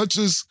 as much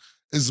as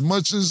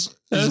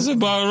that's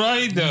about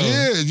right though.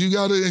 Yeah, you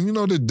got it. And you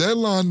know, the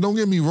deadline, don't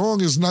get me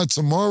wrong, it's not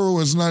tomorrow,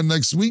 it's not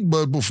next week,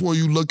 but before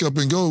you look up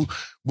and go,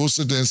 we'll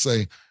sit there and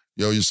say,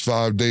 yo, it's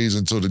 5 days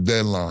until the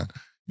deadline.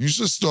 You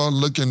should start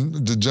looking,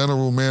 the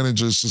general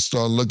managers should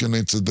start looking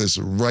into this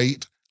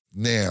right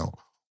now.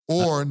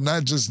 Or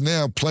not just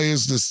now,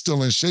 players that's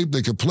still in shape,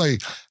 they could play.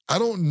 I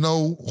don't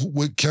know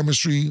what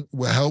chemistry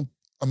will help.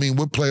 I mean,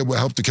 what player will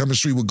help the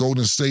chemistry with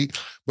Golden State,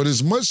 but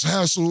as much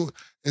hassle,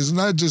 it's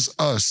not just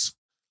us.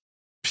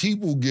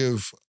 People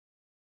give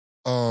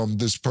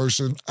this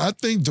person. I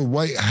think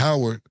Dwight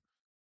Howard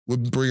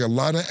would bring a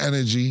lot of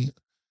energy.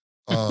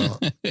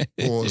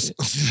 Pause.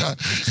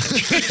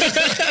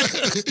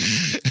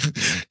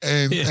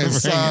 and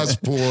size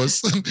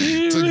pause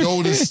to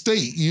Golden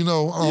State. You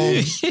know,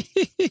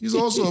 he's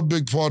also a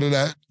big part of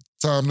that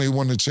time they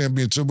won the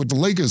championship with the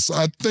Lakers. So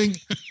I think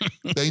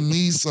they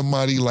need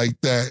somebody like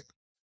that.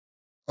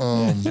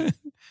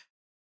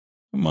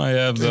 Might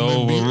have to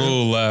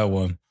overrule that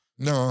one.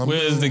 No,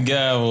 where's the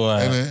gavel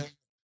at?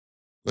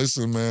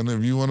 Listen, man,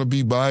 if you want to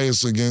be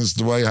biased against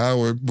Dwight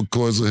Howard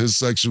because of his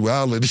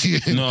sexuality.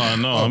 No,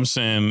 I'm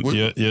saying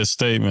your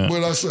statement.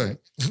 What'd I say?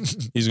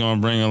 He's going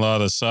to bring a lot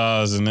of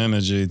size and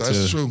energy.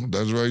 That's true.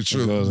 That's very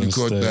true. You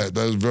caught that.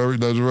 That's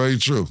very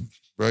true.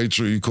 Very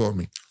true. You caught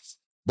me.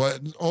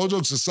 But all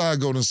jokes aside,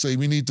 Golden State,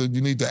 you need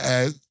to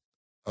add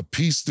a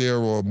piece there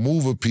or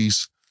move a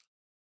piece.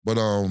 But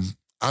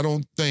I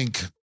don't think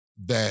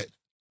that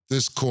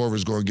this core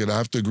is going to get. I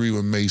have to agree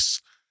with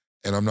Mace.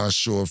 And I'm not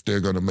sure if they're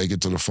going to make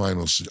it to the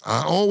finals.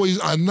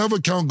 I never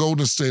count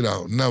Golden State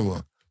out.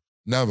 Never.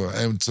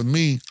 And to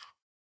me,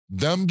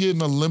 them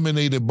getting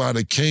eliminated by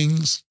the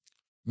Kings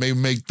may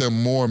make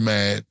them more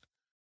mad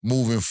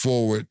moving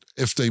forward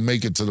if they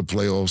make it to the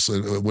playoffs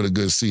with a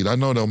good seed. I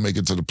know they'll make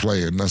it to the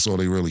play, and that's all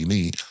they really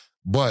need.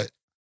 But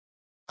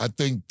I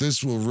think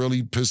this will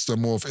really piss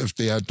them off if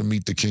they have to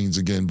meet the Kings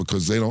again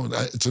because they don't,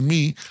 to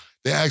me,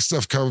 they asked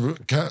Steph Curry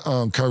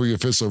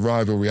if it's a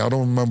rivalry. I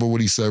don't remember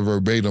what he said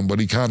verbatim, but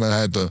he kind of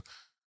had to,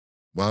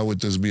 why would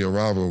this be a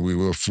rivalry?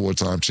 We're a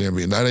 4-time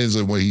champion. That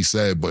isn't what he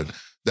said, but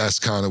that's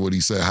kind of what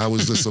he said. How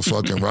is this a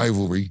fucking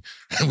rivalry?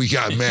 And we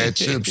got mad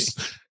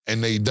chips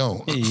and they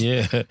don't.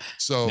 Yeah.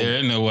 So they're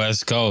in the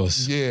West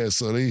Coast. Yeah,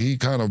 so he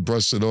kind of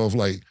brushed it off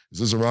like, is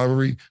this a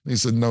rivalry? And he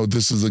said, no,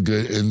 this is a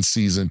good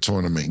in-season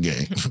tournament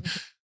game.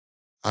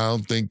 I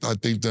think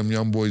them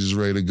young boys is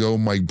ready to go.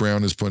 Mike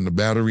Brown is putting the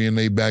battery in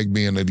their back,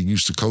 being that he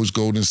used to coach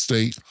Golden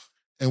State.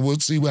 And we'll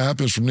see what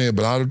happens from there.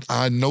 But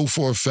I know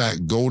for a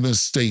fact Golden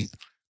State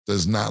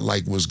does not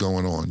like what's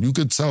going on. You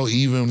could tell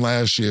even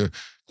last year,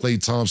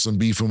 Klay Thompson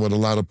beefing with a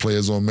lot of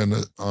players on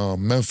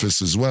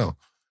Memphis as well.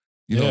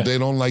 You know, they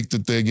don't like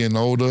that they're getting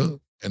older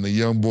and the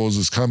young boys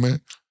is coming.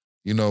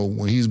 You know,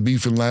 when he's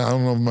beefing, I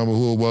don't remember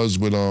who it was,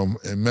 but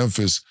in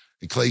Memphis,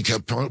 and Klay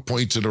kept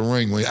pointing to the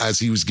ring as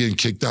he was getting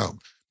kicked out.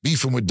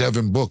 Beefing with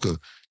Devin Booker.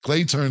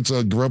 Klay turned to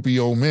a grumpy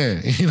old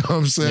man. You know what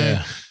I'm saying?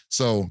 Yeah.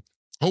 So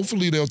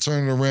hopefully they'll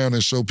turn it around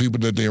and show people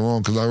that they're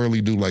wrong because I really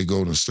do like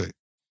Golden State.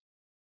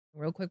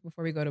 Real quick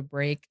before we go to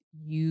break,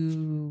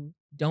 you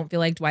don't feel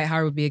like Dwight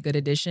Howard would be a good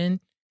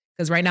addition?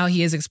 Because right now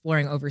he is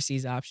exploring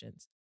overseas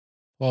options.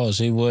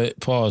 He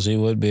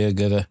would be a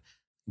good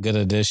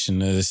addition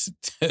to Golden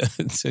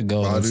State.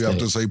 Why do you have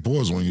to say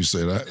pause when you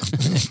say that?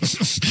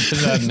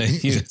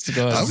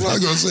 I'm not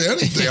going to say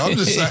anything. I'm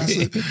just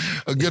asking.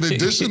 A good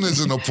addition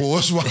isn't a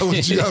pause. Why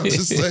would you have to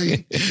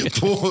say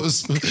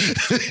pause?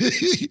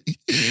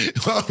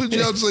 Why would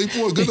you have to say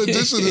pause? Good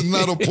addition is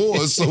not a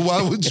pause. So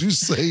why would you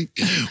say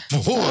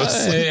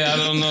pause? Hey, I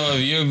don't know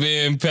if you're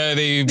being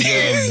petty.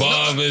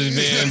 Bob is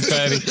being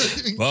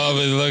petty. Bob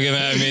is looking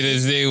at me to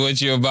see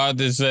what you're about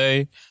to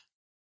say.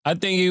 I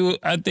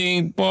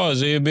think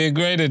pause. It'd be a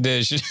great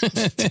addition.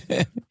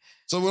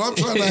 So what I'm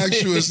trying to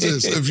ask you is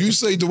this: if you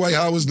say Dwight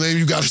Howard's name,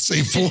 you got to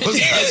say pause.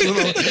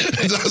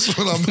 That's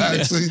what I'm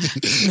asking.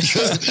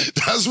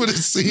 That's what it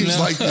seems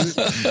like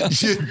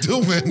you're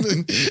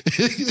doing.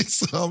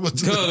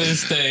 Golden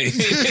State.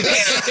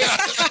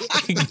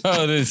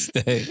 Golden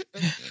State.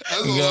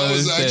 That's what I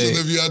was asking.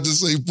 If you had to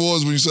say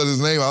pause when you said his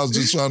name, I was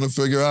just trying to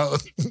figure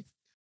out.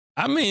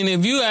 I mean,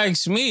 if you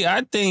ask me,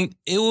 I think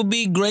it would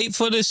be great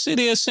for the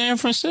city of San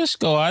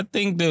Francisco. I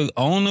think the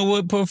owner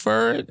would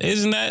prefer it.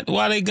 Isn't that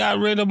why they got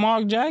rid of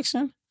Mark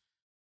Jackson?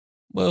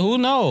 But who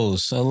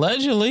knows?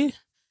 Allegedly,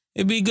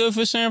 it'd be good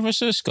for San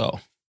Francisco.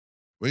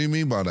 What do you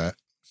mean by that?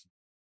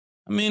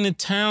 I mean, the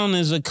town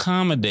is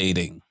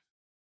accommodating.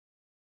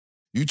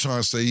 You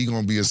trying to say you're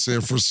going to be a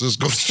San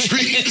Francisco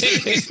street?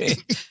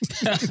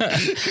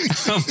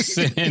 I'm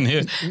saying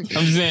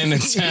the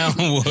town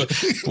will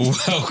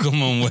welcome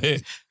them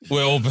with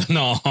open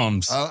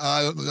arms.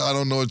 I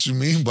don't know what you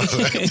mean by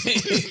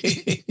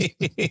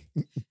that.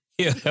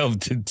 He'll help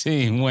the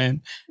team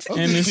win,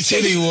 and the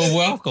city will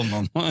welcome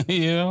him.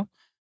 You know,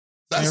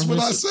 that's what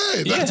I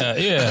said.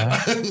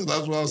 Yeah.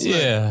 That's what I said.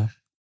 Yeah.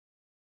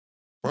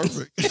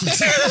 Perfect.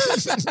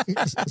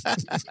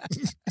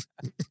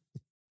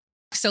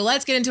 So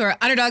let's get into our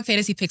underdog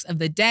fantasy picks of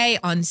the day.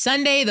 On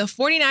Sunday, the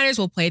 49ers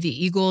will play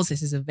the Eagles.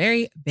 This is a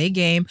very big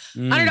game.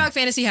 Underdog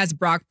fantasy has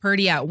Brock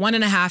Purdy at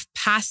 1.5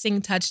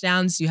 passing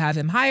touchdowns. Do you have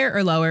him higher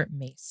or lower,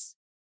 Mace?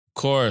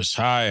 Of course,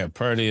 higher.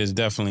 Purdy is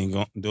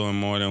definitely doing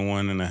more than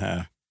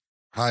 1.5.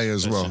 Higher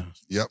as well.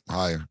 Yep,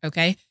 higher.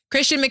 Okay.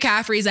 Christian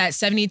McCaffrey's at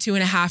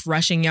 72.5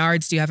 rushing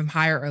yards. Do you have him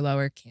higher or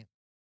lower, Kim?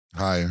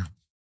 Higher.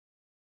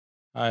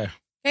 Higher.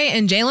 Okay,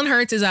 and Jalen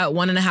Hurts is at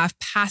 1.5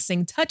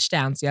 passing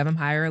touchdowns. Do you have him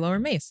higher or lower,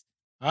 Mace?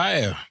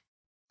 Higher.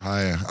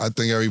 Higher. I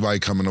think everybody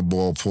coming to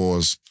ball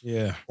pause.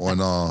 Yeah. On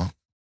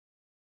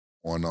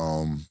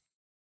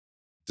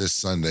this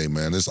Sunday,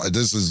 man. This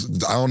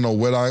is I don't know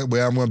where I'm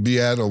gonna be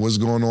at or what's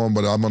going on,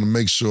 but I'm gonna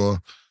make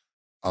sure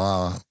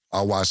I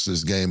watch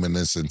this game in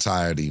its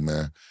entirety,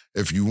 man.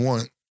 If you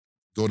want,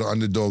 go to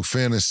Underdog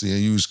Fantasy and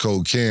use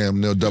code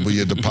CAM. They'll double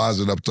your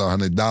deposit up to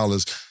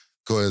 $100.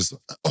 Because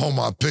all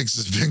my picks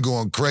has been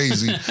going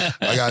crazy.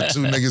 I got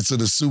 2 niggas to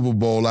the Super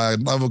Bowl. I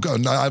about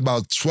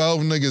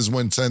 12 niggas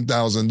win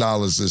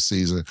 $10,000 this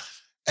season.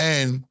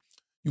 And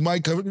you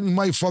might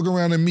fuck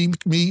around and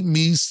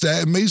meet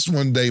Stat Mace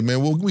one day,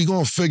 man. We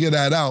gonna figure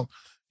that out.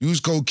 Use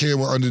code CAM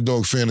with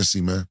Underdog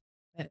Fantasy, man.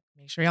 Make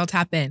sure y'all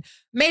tap in.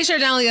 Make sure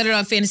to download the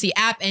Underdog Fantasy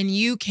app and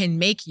you can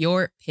make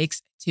your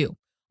picks too.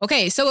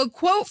 Okay, so a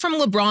quote from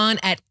LeBron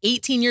at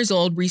 18 years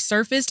old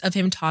resurfaced of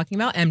him talking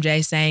about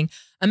MJ saying,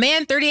 "A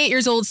man 38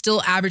 years old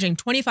still averaging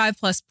 25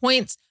 plus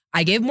points.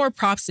 I give more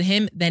props to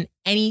him than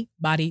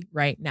anybody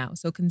right now."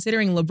 So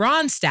considering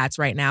LeBron's stats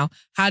right now,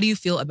 how do you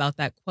feel about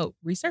that quote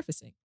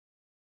resurfacing?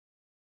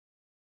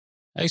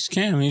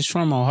 Cam, he's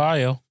from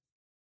Ohio.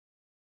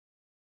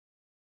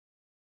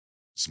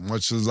 As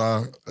much as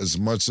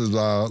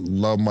I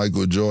love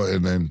Michael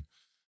Jordan, and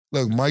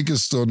look, Mike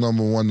is still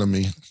number 1 to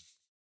me.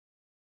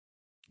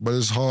 But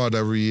it's hard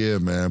every year,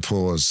 man.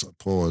 Pause,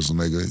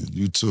 nigga.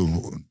 You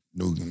too,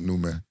 new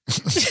man.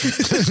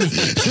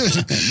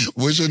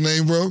 What's your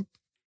name, bro?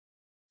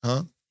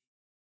 Huh?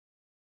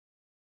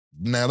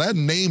 Now that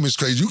name is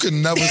crazy. You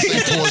can never say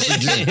pause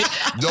again.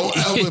 Don't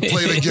ever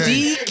play the game.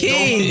 D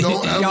King.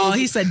 Don't ever, y'all,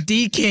 he said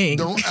D King.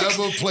 Don't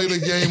ever play the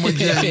game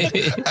again.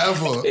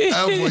 Ever.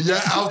 You're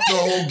out the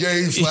whole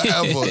game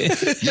forever.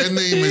 Your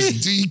name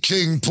is D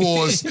King.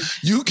 Pause.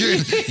 You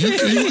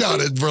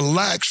gotta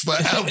relax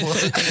forever.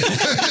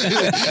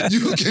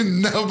 You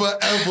can never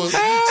ever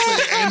say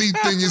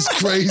anything is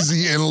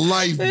crazy in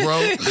life,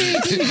 bro.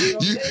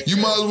 You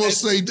might as well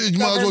say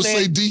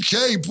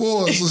DK.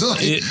 Pause.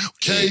 Like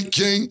K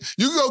King.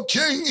 You go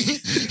King.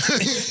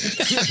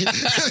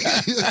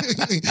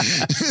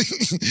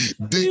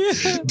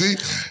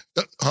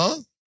 Huh?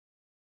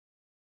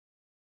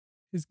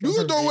 You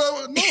can do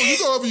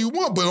whatever you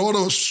want, but all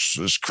those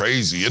it's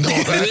crazy, you know.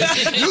 You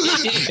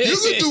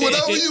can do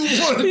whatever you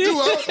want to do.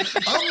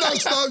 I'm not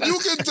stopping. You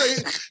can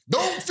take.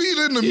 Don't feed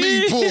into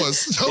me,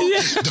 pause.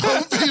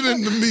 Don't feed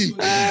into me.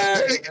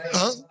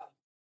 Huh?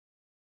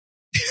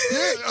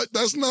 Yeah,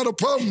 that's not a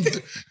problem.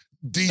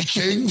 D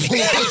King.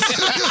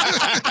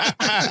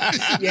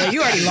 Yeah,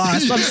 you already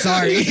lost. I'm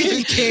sorry.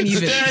 You can't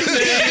even. You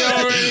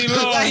already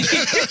lost.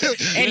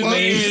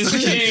 Anyways.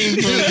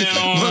 King from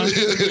now on.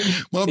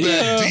 My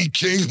bad, D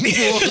King.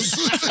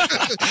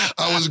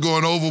 I was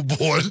going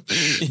overboard.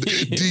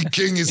 D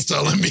King is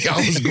telling me I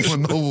was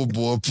going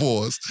overboard.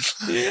 Pause.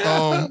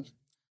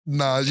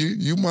 Nah,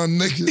 you my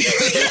nigga.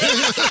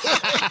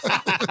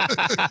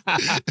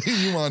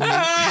 You my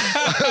nigga.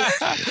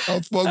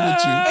 I'll fuck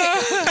with you.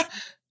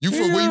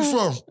 Where you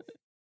from?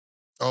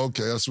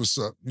 Okay, that's what's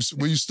up.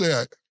 Where you stay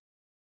at?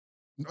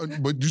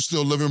 But you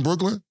still live in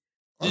Brooklyn?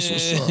 That's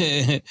what's up.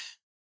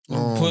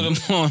 Put him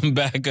on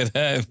back of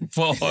that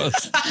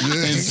pause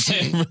in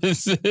San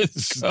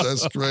Francisco.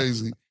 That's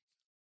crazy.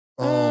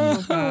 Wow.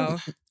 I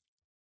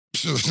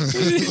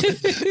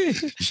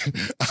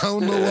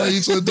don't know why he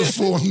said the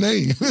full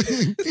name.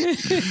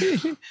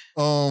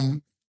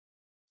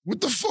 What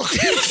the fuck are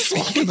you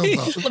talking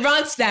about?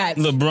 LeBron stats.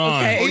 LeBron.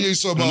 Okay. Oh, yeah, you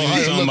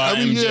talking about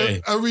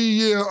every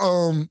year,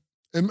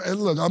 and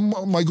look, I'm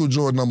Michael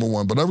Jordan number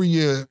 1, but every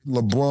year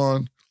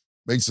LeBron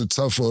makes it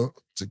tougher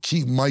to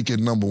keep Mike at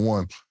number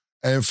 1.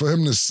 And for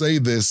him to say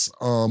this,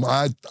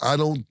 I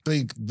don't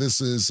think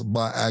this is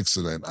by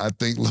accident. I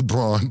think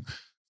LeBron,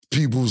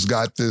 people's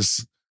got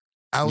this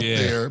out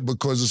there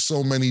because of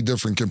so many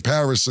different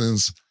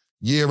comparisons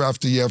year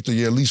after year after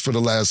year, at least for the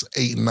last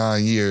 8,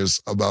 9 years,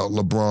 about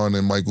LeBron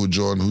and Michael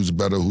Jordan, who's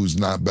better, who's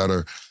not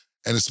better.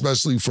 And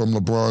especially from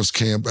LeBron's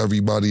camp,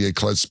 everybody at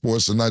Clutch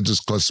Sports, and not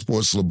just Clutch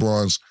Sports,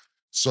 LeBron's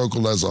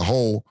circle as a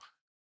whole,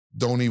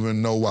 don't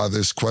even know why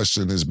this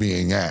question is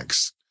being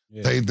asked.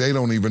 Yeah. They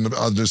don't even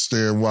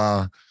understand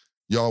why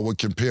y'all would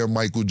compare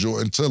Michael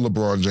Jordan to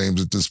LeBron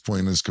James at this point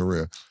in his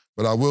career.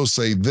 But I will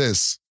say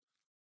this,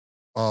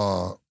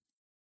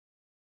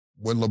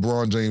 what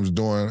LeBron James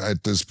doing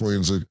at this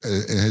point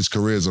in his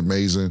career is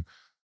amazing.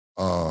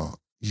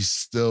 He's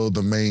still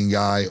the main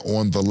guy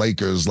on the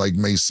Lakers, like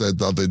May said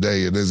the other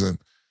day. It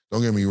isn't,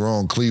 don't get me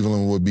wrong,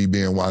 Cleveland would be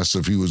being watched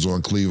if he was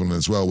on Cleveland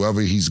as well.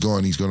 Wherever he's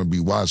going to be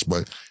watched.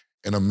 But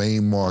in a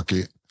main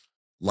market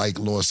like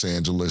Los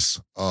Angeles,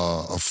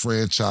 a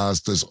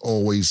franchise that's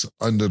always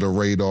under the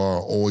radar,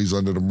 always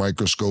under the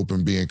microscope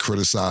and being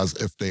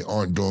criticized if they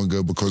aren't doing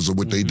good because of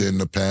what they did in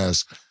the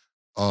past.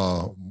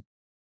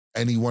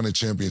 And he won a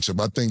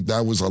championship. I think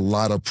that was a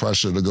lot of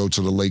pressure to go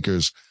to the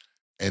Lakers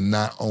and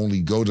not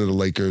only go to the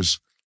Lakers,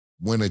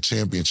 win a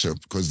championship,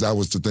 because that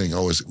was the thing.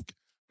 Oh, you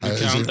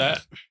count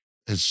that?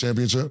 His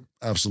championship?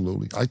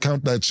 Absolutely. I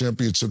count that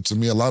championship. To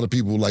me, a lot of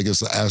people like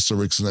it's an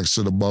asterisk next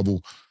to the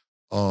bubble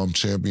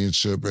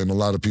championship, and a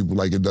lot of people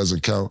like it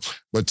doesn't count.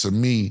 But to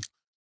me,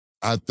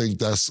 I think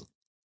that's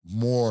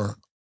more.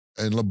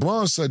 And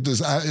LeBron said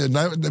this,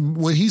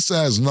 what he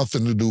said has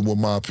nothing to do with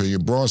my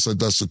opinion. LeBron said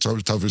that's the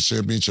toughest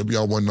championship.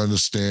 Y'all wouldn't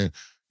understand.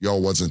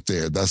 Y'all wasn't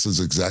there. That's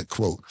his exact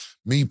quote.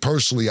 Me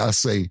personally, I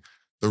say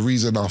the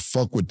reason I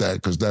fuck with that,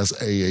 because that's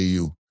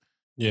AAU.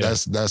 Yeah.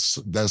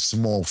 That's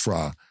small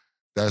fry.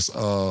 That's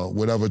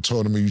whatever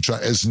tournament you try.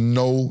 It's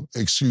no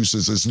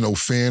excuses. It's no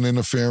fan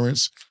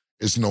interference.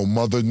 It's no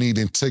mother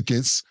needing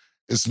tickets.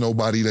 It's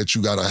nobody that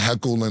you got to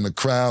heckle in the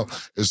crowd.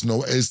 This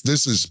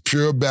is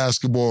pure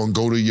basketball, and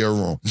go to your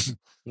room.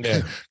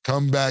 Yeah.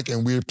 Come back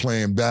and we're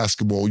playing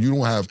basketball. You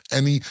don't have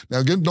any.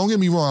 Now, don't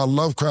get me wrong. I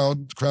love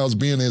crowds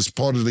being as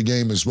part of the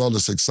game as well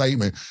as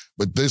excitement.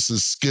 But this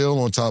is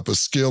skill on top of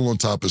skill on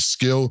top of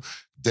skill,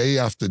 day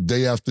after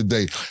day after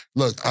day.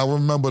 Look, I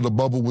remember the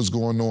bubble was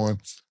going on,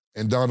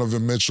 and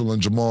Donovan Mitchell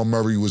and Jamal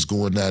Murray was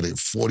going at it.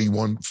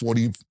 49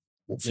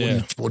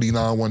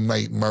 one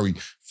night, Murray.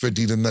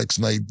 50 the next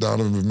night,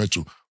 Donovan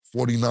Mitchell.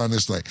 49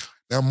 this night.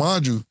 Now,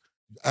 mind you,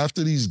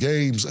 after these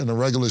games in the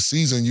regular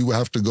season, you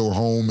have to go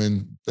home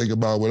and think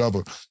about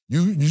whatever.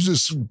 You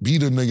just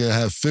beat a nigga and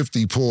have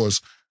 50 pours.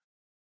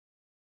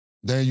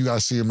 Then you got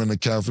to see him in the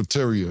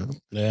cafeteria.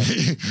 Yeah.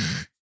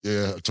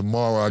 Yeah,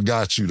 tomorrow I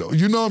got you, though.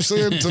 You know what I'm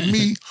saying? To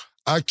me,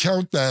 I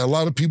count that. A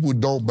lot of people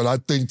don't, but I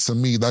think to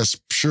me, that's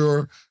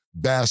pure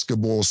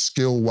basketball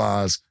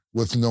skill-wise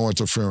with no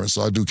interference.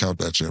 So I do count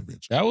that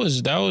championship. That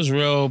was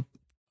real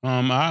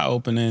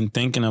eye-opening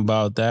thinking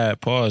about that.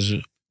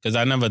 Pause. Because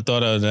I never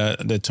thought of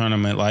the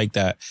tournament like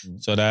that.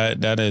 So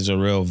that is a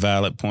real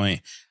valid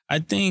point. I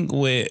think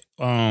with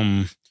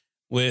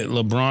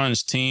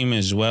LeBron's team,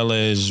 as well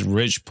as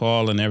Rich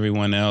Paul and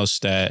everyone else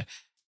that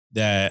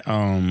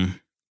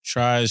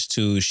tries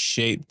to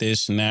shape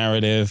this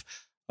narrative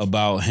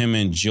about him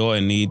and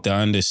Jordan, need to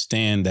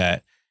understand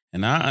that.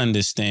 And I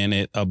understand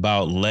it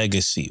about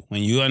legacy.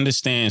 When you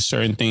understand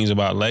certain things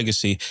about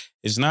legacy,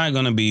 it's not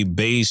going to be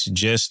based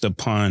just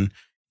upon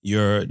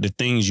the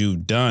things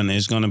you've done.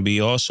 It's going to be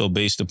also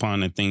based upon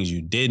the things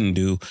you didn't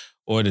do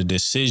or the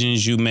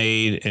decisions you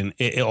made, and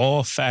it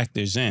all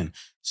factors in.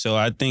 So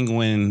I think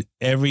when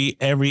every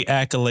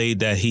accolade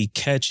that he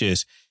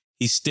catches,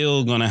 he's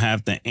still going to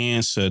have to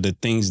answer the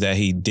things that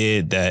he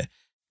did that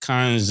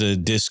kinds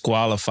of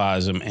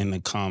disqualifies him in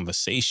the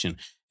conversation.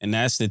 And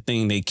that's the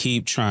thing they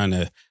keep trying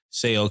to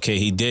say, okay,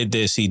 he did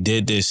this, he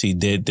did this, he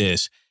did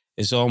this.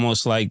 It's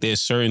almost like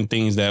there's certain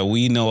things that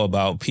we know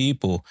about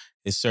people.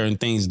 It's certain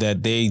things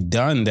that they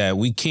done that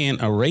we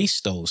can't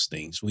erase those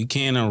things. We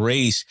can't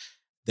erase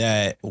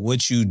that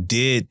what you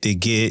did to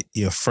get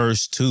your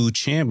first 2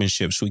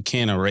 championships. We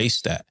can't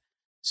erase that.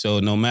 So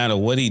no matter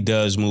what he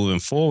does moving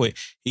forward,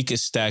 he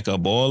could stack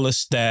up all the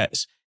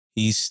stats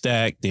he's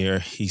stacked there.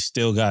 He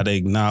still got to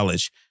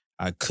acknowledge,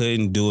 I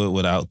couldn't do it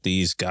without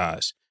these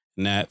guys.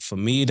 And that, for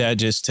me, that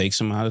just takes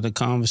him out of the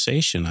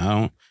conversation.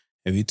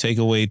 If you take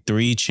away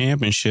 3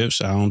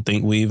 championships, I don't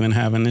think we even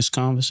having this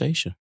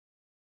conversation.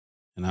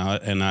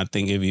 And I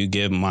think if you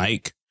give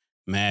Mike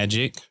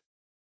Magic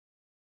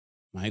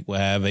will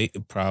have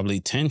probably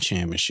 10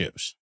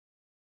 championships.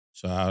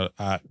 So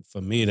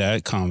for me,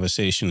 that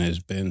conversation has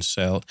been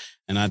settled.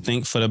 And I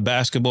think for the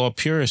basketball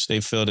purists, they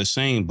feel the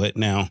same. But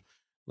now,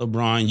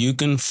 LeBron, you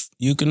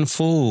can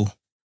fool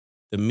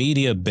the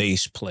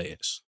media-based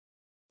players.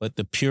 But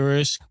the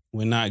purists,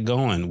 we're not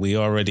going. We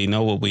already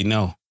know what we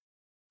know.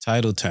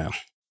 Titletown.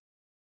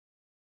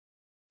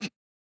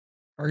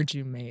 Heard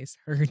you, Mace.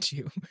 Heard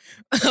you.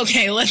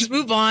 Okay, let's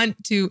move on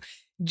to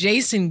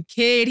Jason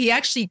Kidd. He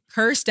actually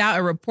cursed out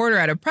a reporter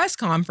at a press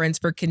conference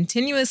for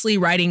continuously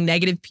writing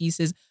negative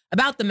pieces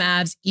about the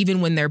Mavs, even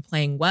when they're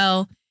playing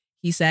well.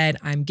 He said,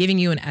 I'm giving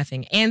you an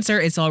effing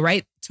answer. It's all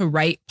right to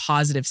write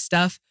positive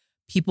stuff.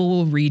 People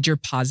will read your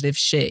positive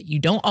shit. You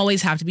don't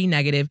always have to be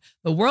negative.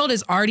 The world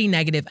is already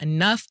negative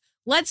enough.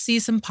 Let's see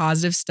some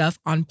positive stuff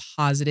on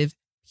positive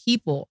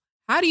people.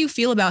 How do you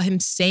feel about him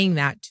saying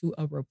that to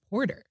a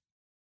reporter?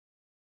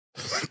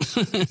 This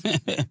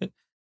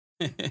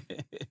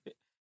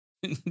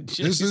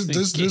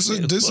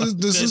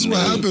is what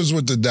happens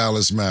with the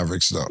Dallas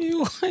Mavericks, though. They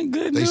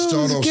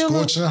start off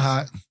scorching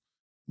hot.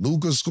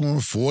 Luka scoring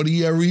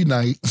 40 every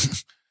night.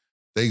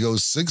 They go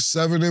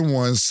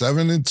 6-7-1,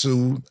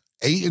 7-2,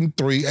 8-3,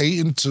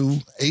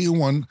 8-2,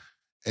 8-1,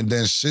 And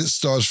then shit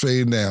starts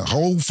fading down.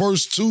 Whole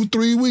first 2,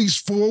 3 weeks,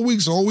 4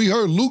 weeks, all we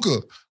heard,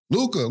 Luka.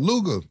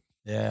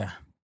 Yeah.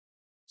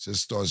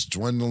 Just starts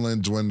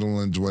dwindling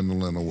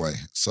away.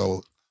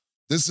 So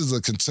this is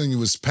a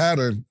continuous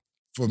pattern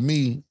for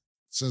me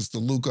since the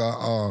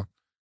Luka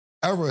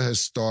era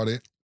has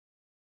started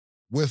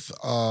with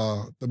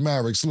the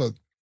Mavericks. Look,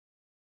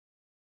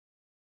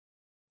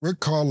 Rick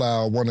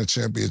Carlisle won a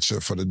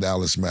championship for the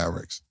Dallas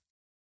Mavericks.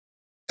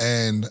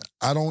 And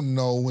I don't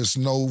know, it's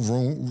no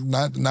room,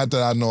 not that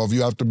I know of,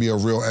 you have to be a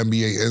real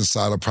NBA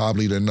insider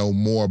probably to know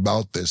more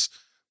about this,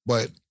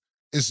 but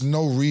it's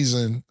no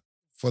reason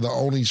for the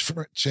only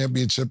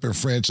championship in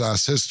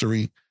franchise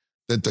history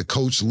that the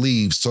coach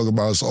leaves, talking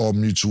about it's all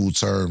mutual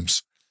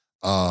terms,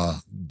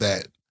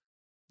 that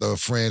the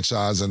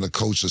franchise and the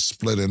coach are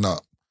splitting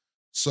up.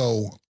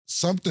 So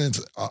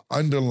something's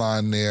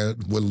underlined there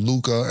with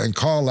Luka and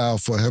Carlisle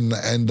for him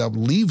to end up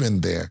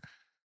leaving there.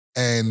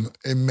 And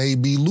it may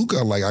be Luka,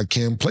 like, I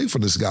can't play for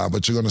this guy,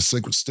 but you're going to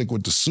stick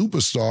with the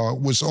superstar,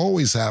 which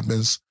always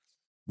happens,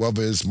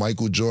 whether it's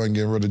Michael Jordan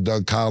getting rid of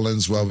Doug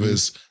Collins, whether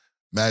it's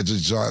Magic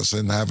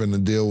Johnson having to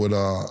deal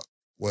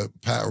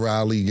with Pat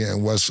Riley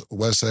getting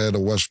Westhead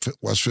or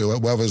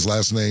Westfield, whatever his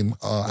last name,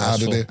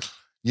 out of there.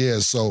 Yeah,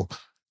 so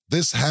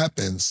this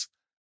happens.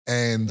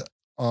 And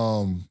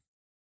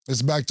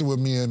it's back to what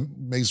me and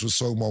Mace was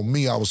talking about.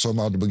 I was talking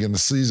about at the beginning of the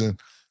season.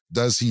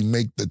 Does he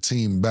make the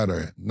team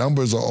better?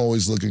 Numbers are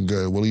always looking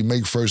good. Will he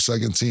make first,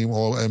 second team,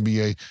 all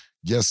NBA?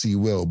 Yes, he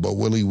will. But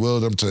will he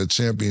will them to a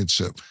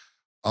championship?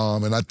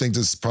 And I think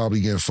this is probably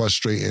getting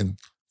frustrating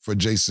for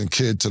Jason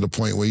Kidd to the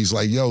point where he's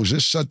like, yo,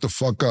 just shut the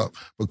fuck up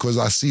because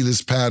I see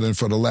this pattern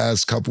for the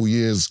last couple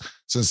years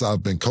since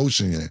I've been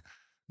coaching it.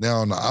 Now,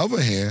 on the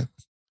other hand,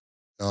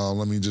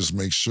 let me just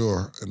make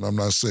sure, and I'm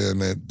not saying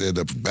that they're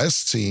the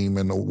best team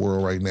in the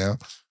world right now,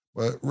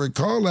 but Rick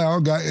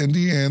Carlisle got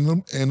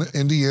Indiana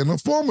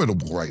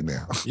formidable right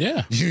now.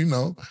 Yeah. You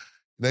know,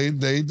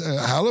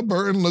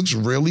 Halliburton looks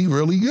really,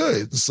 really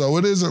good. So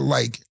it isn't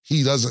like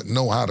he doesn't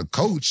know how to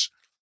coach.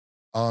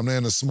 They're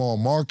in a small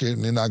market,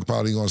 and they're not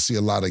probably going to see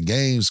a lot of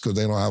games because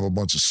they don't have a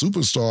bunch of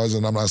superstars.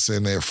 And I'm not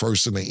saying they're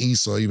first in the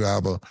East or even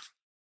have a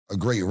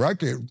great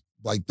record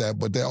like that,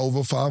 but they're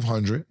over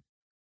 500,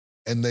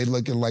 and they're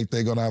looking like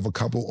they're going to have a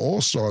couple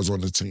all-stars on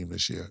the team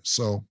this year.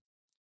 So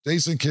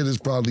Jason Kidd is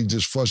probably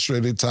just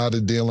frustrated, tired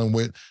of dealing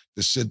with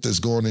the shit that's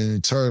going in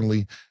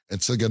internally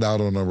and took it out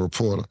on a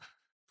reporter.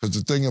 Because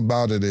the thing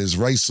about it is,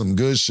 write some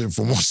good shit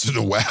for once in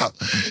a while.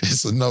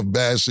 It's enough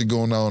bad shit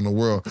going on in the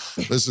world.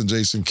 Listen,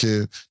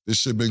 Kidd, this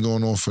shit been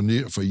going on for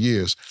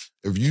years.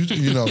 If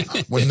you know,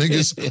 when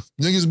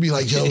niggas be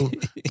like, yo,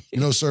 you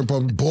know, certain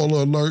public,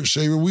 baller alert,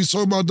 shaver. We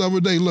talked about the other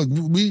day. Look,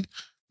 me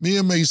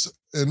and Mace,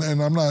 and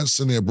I'm not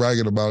sitting there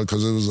bragging about it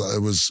because it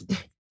was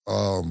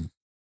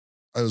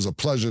a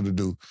pleasure to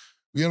do.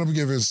 We ended up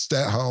giving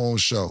Stat her own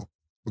show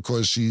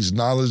because she's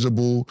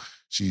knowledgeable,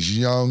 she's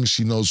young,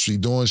 she knows what she's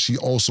doing. She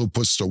also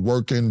puts the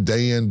work in,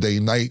 day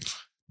and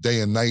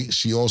night.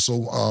 She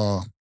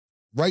also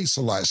writes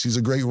a lot. She's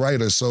a great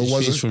writer. So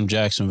she's from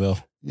Jacksonville.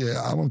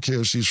 Yeah, I don't care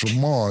if she's from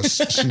Mars.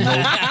 She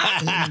knows,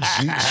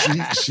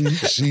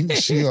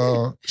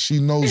 she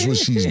knows what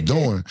she's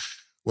doing.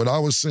 What I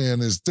was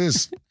saying is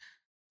this.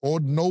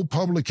 No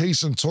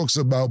publication talks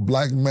about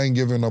black men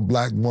giving a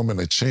black woman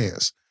a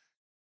chance.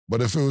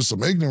 But if it was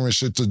some ignorant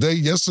shit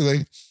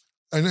yesterday,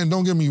 and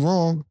don't get me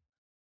wrong,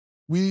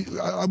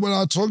 what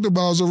I talked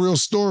about was a real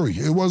story.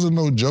 It wasn't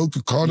no joke.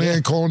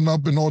 Carnahan calling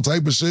up and all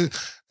type of shit.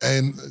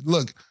 And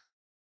look,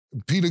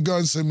 Peter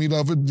Gunn sent me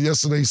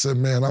yesterday. He said,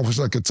 man, I wish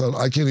I could tell.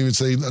 I can't even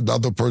say the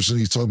other person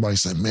he's talking about. He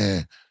said,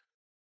 man,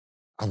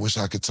 I wish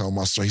I could tell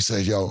my story. He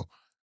said, yo,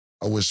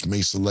 I wish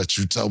Mace would let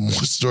you tell more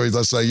stories.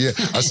 I said, yeah.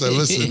 I said,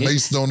 listen,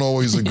 Mace don't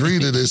always agree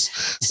to this.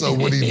 So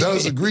when he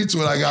does agree to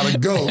it, I got to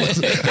go. I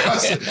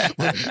said,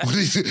 when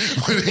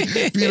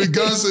Peter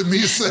Gunn sent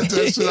me said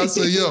that shit, I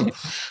said, yo,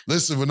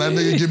 listen, when that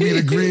nigga give me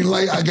the green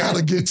light, I got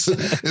to get to,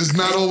 it's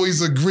not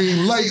always a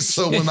green light.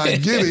 So when I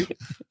get it,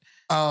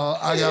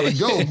 I got to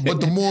go. But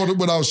the more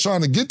what I was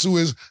trying to get to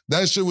is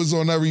that shit was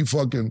on every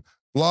fucking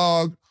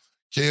blog.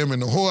 Cam in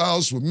the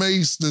whorehouse with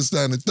Mace, this,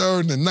 that, and the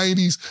third, in the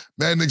 90s.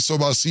 Mad niggas talk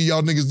about, see,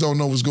 y'all niggas don't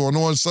know what's going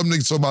on. Some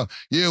niggas talk about,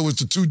 yeah, it was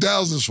the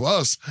 2000s for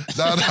us.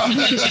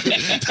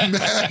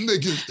 Mad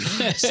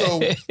niggas. So,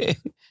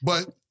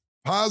 but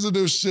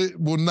positive shit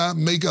will not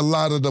make a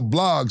lot of the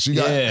blogs. You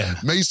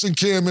got Mason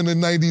Cam in the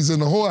 90s in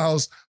the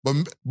whorehouse,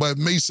 but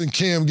Mason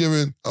Cam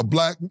giving a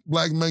black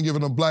man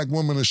giving a black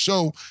woman a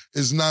show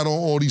is not on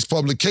all these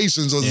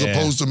publications as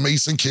opposed to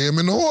Mason Cam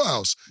in the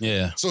whorehouse.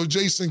 Yeah. So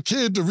Jason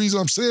Kidd, the reason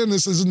I'm saying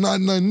this is not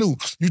nothing new.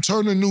 You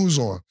turn the news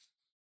on.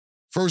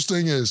 First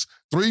thing is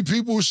 3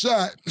 people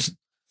shot.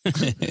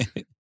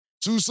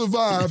 2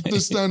 survived,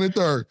 this, that, and the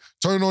third.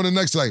 Turn on the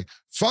next thing.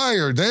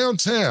 Fire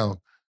downtown.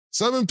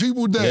 7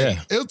 people dead.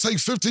 Yeah. It'll take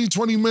 15,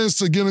 20 minutes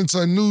to get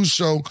into a news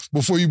show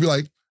before you be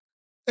like,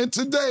 and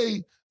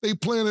today they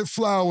planted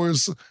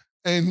flowers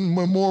in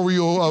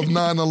memorial of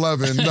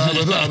 9/11.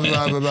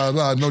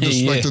 No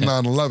disrespect to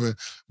 9/11,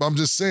 but I'm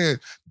just saying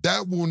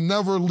that will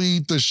never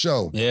lead the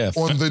show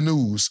on the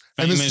news.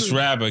 Famous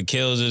rapper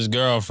kills his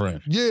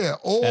girlfriend. Yeah,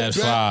 at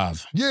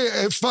 5. Yeah,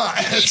 at 5.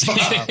 At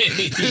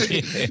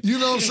 5. You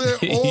know what I'm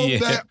saying? All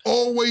that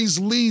always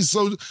leads.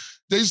 So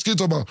they just keep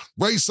talking about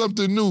write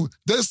something new.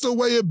 That's the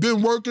way it's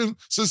been working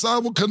since I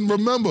can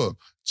remember.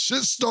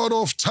 Shit start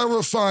off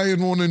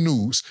terrifying on the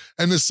news.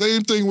 And the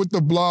same thing with the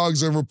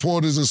blogs and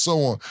reporters and so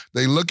on.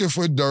 They looking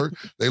for dirt,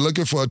 they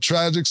looking for a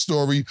tragic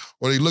story,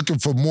 or they looking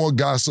for more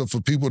gossip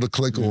for people to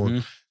click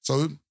on.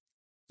 So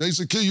they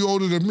say, kid, you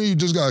older than me, you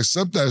just gotta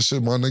accept that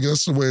shit, my nigga.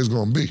 That's the way it's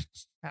gonna be.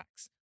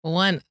 Facts. Well,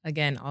 one,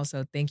 again,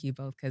 also thank you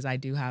both because I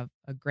do have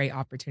a great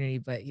opportunity,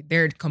 but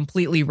they're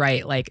completely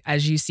right. Like,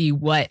 as you see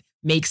what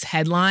makes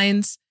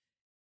headlines,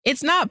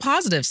 it's not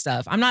positive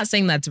stuff. I'm not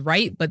saying that's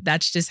right, but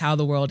that's just how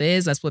the world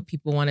is. That's what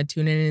people want to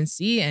tune in and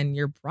see, and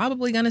you're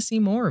probably going to see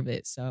more of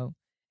it. So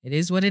it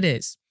is what it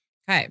is.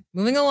 Okay,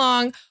 moving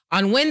along.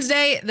 On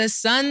Wednesday, the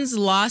Suns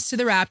lost to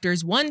the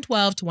Raptors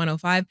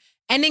 112-105,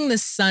 ending the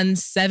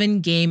Suns'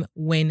 7-game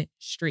win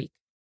streak.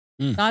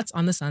 Thoughts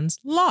on the Suns'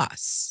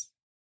 loss?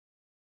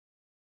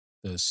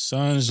 The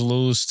Suns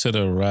lose to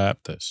the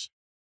Raptors.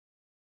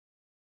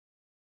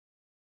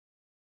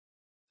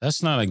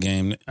 That's not a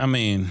game. I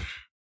mean,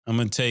 I'm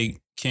going to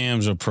take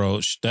Cam's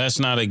approach. That's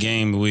not a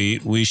game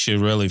we should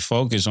really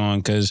focus on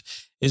because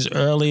it's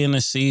early in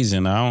the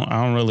season. I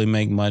don't really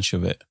make much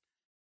of it.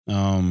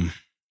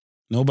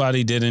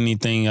 Nobody did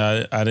anything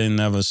I didn't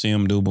ever see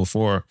him do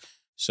before.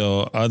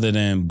 So other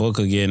than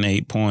Booker getting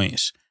 8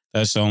 points,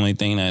 that's the only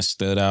thing that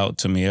stood out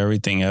to me.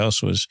 Everything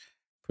else was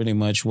pretty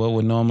much what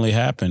would normally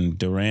happen.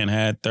 Durant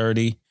had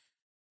 30.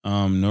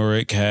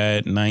 Nurkic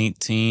had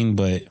 19,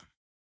 but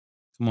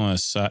come on,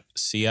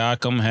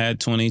 Siakam had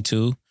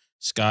 22.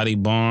 Scotty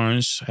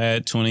Barnes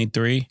had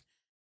 23.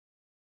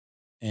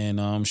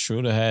 And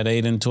Schroeder had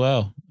 8 and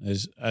 12.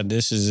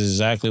 This is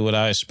exactly what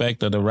I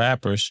expect of the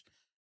Raptors.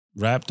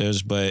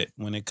 But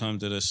when it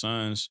comes to the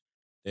Suns,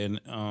 then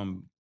a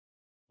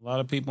lot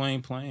of people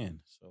ain't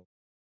playing. So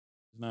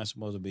it's not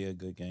supposed to be a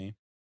good game.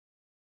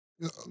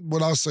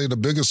 What I'll say, the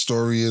biggest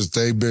story is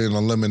they've been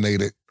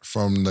eliminated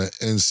from the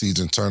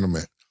in-season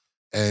tournament.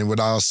 And what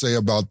I'll say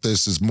about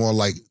this is more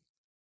like,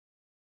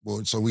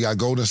 well, so we got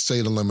Golden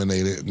State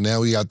eliminated.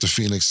 Now we got the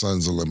Phoenix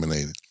Suns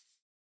eliminated.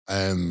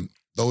 And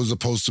those are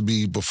supposed to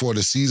be, before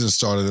the season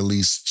started, at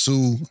least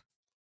 2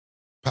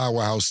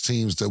 powerhouse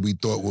teams that we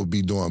thought would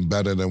be doing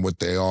better than what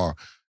they are.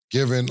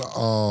 Given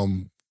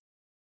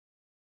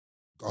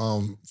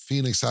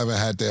Phoenix haven't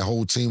had their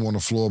whole team on the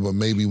floor, but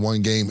maybe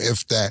one game,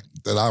 if that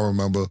I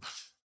remember.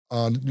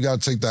 You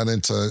got to take that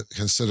into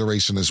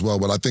consideration as well.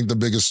 But I think the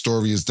biggest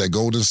story is that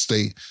Golden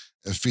State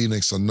and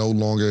Phoenix are no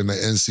longer in the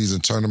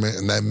in-season tournament,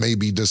 and that may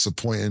be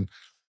disappointing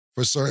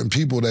for certain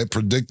people that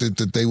predicted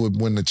that they would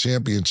win the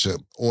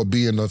championship or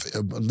be at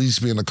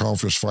least be in the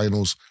conference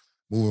finals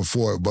moving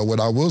forward. But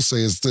what I will say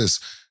is this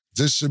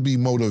should be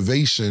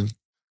motivation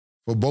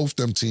for both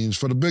them teams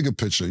for the bigger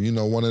picture. You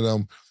know, one of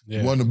them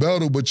won the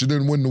battle, but you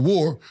didn't win the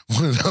war.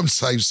 One of them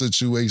type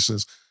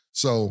situations.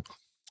 So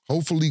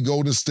hopefully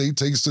Golden State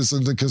takes this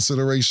into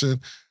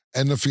consideration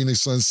and the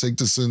Phoenix Suns take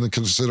this into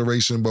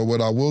consideration. But what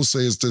I will say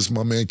is this,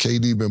 my man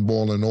KD been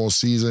balling all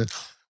season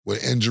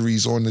with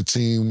injuries on the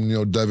team. You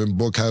know, Devin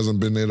Book hasn't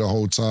been there the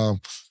whole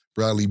time.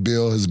 Bradley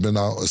Beal has been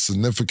out a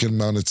significant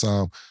amount of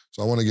time.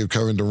 So I want to give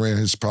Kevin Durant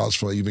his props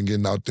for even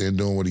getting out there and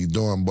doing what he's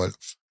doing. But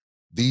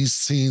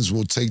these teams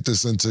will take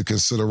this into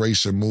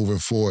consideration moving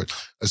forward,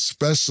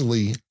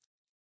 especially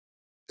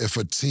if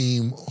a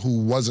team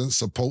who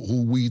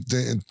we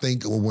didn't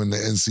think would win the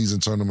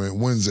in-season tournament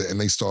wins it and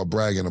they start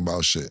bragging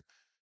about shit.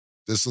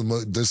 This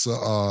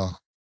will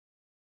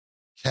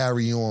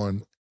carry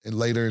on and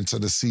later into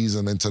the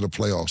season, into the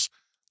playoffs.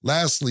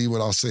 Lastly, what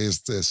I'll say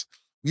is this.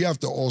 We have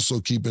to also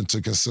keep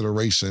into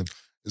consideration,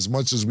 as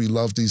much as we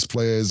love these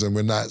players and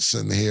we're not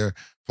sitting here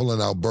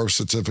pulling out birth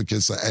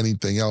certificates or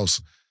anything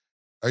else,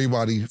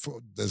 everybody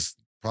that's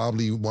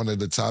probably one of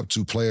the top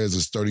 2 players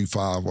is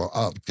 35 or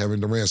up. Kevin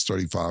Durant's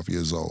 35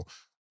 years old.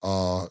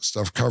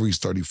 Steph Curry's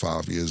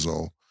 35 years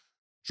old.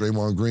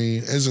 Draymond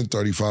Green isn't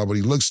 35, but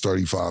he looks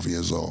 35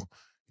 years old.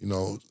 You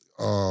know,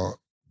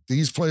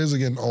 these players are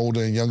getting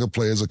older and younger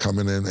players are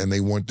coming in and they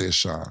want their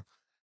shine.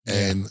 Yeah.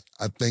 And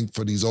I think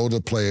for these older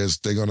players,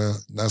 they're going to,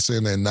 not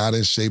saying they're not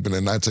in shape and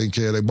they're not taking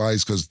care of their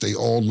bodies because they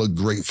all look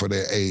great for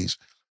their age.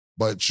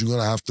 But you're going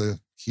to have to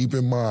keep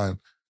in mind,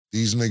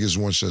 these niggas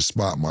want your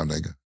spot, my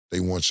nigga. They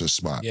want your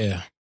spot.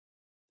 Yeah.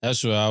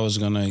 That's what I was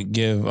going to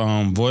give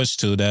voice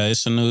to, that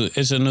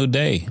it's a new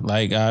day.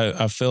 Like,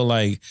 I feel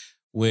like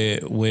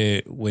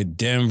with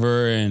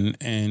Denver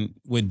and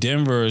with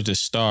Denver to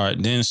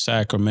start, then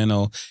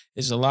Sacramento,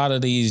 it's a lot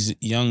of these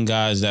young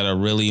guys that are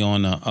really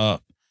on the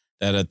up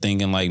that are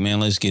thinking like, man,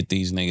 let's get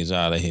these niggas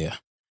out of here.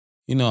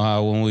 You know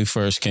how when we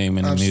first came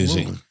into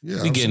music,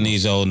 we getting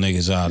these old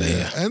niggas out of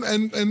here.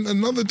 And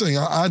another thing,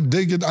 I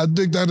dig it. I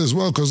dig that as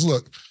well because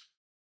look,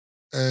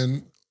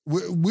 and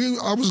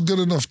I was good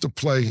enough to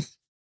play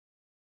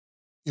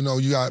you know,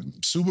 you got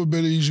super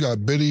biddies, you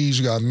got biddies,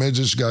 you got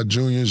midgets, you got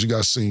juniors, you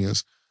got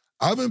seniors.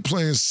 I've been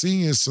playing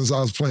seniors since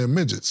I was playing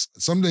midgets.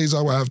 Some days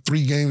I would have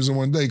 3 games in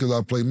one day because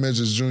I played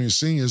midgets, juniors,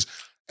 seniors.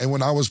 And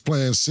when I was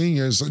playing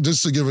seniors,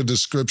 just to give a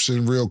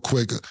description real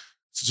quick,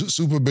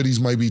 super biddies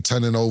might be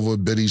 10 and over,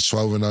 biddies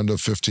 12 and under,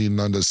 15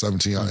 and under,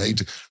 17 and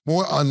 18.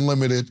 More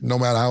unlimited, no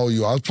matter how old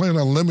you are. I was playing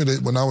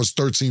unlimited when I was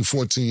 13,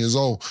 14 years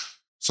old.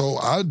 So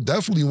I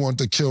definitely want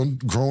to kill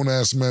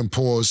grown-ass men,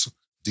 pause,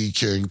 D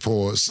King,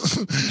 pause.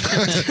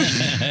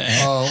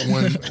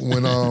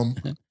 when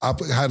I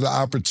had the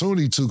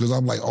opportunity to, because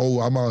I'm like,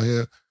 oh, I'm out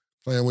here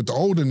playing with the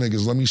older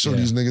niggas. Let me show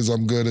these niggas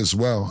I'm good as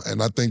well.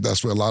 And I think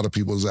that's where a lot of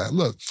people's at.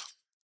 Look,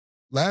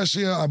 last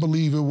year, I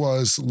believe it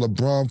was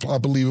LeBron.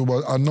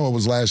 I know it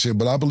was last year,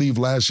 but I believe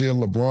last year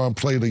LeBron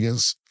played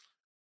against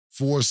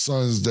 4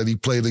 sons that he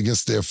played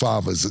against their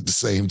fathers at the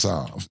same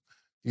time.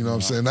 You know what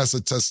I'm saying? That's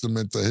a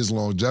testament to his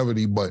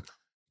longevity, but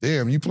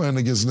damn, you playing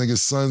against niggas'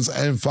 sons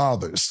and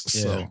fathers.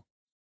 Yeah.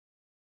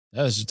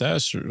 So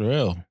that's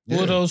real. Yeah.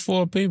 Who are those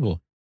 4 people?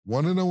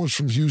 One of them was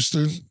from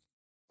Houston.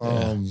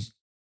 We'll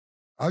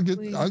get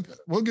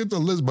the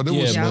list, but it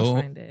was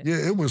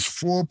it was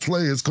 4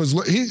 players. Because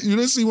you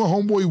didn't see when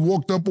homeboy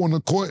walked up on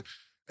the court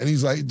and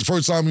he's like, the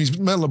first time he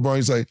met LeBron,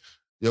 he's like,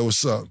 yo,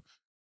 what's up?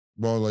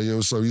 Bro, like, yo,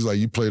 what's up? He's like,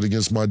 you played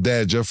against my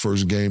dad, your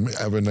first game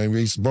ever.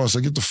 Bro,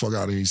 said, get the fuck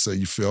out of here. He said,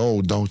 you feel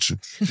old, don't you?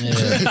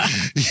 Yeah.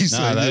 He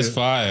said, that's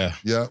fire.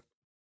 Yeah.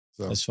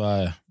 So. That's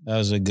fire. That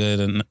was a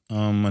good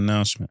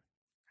announcement.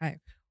 All right.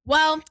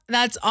 Well,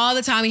 that's all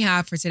the time we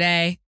have for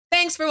today.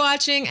 Thanks for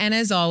watching. And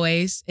as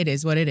always, it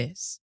is what it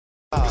is.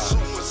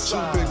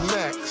 Two Big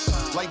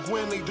Macs, like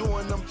when they doing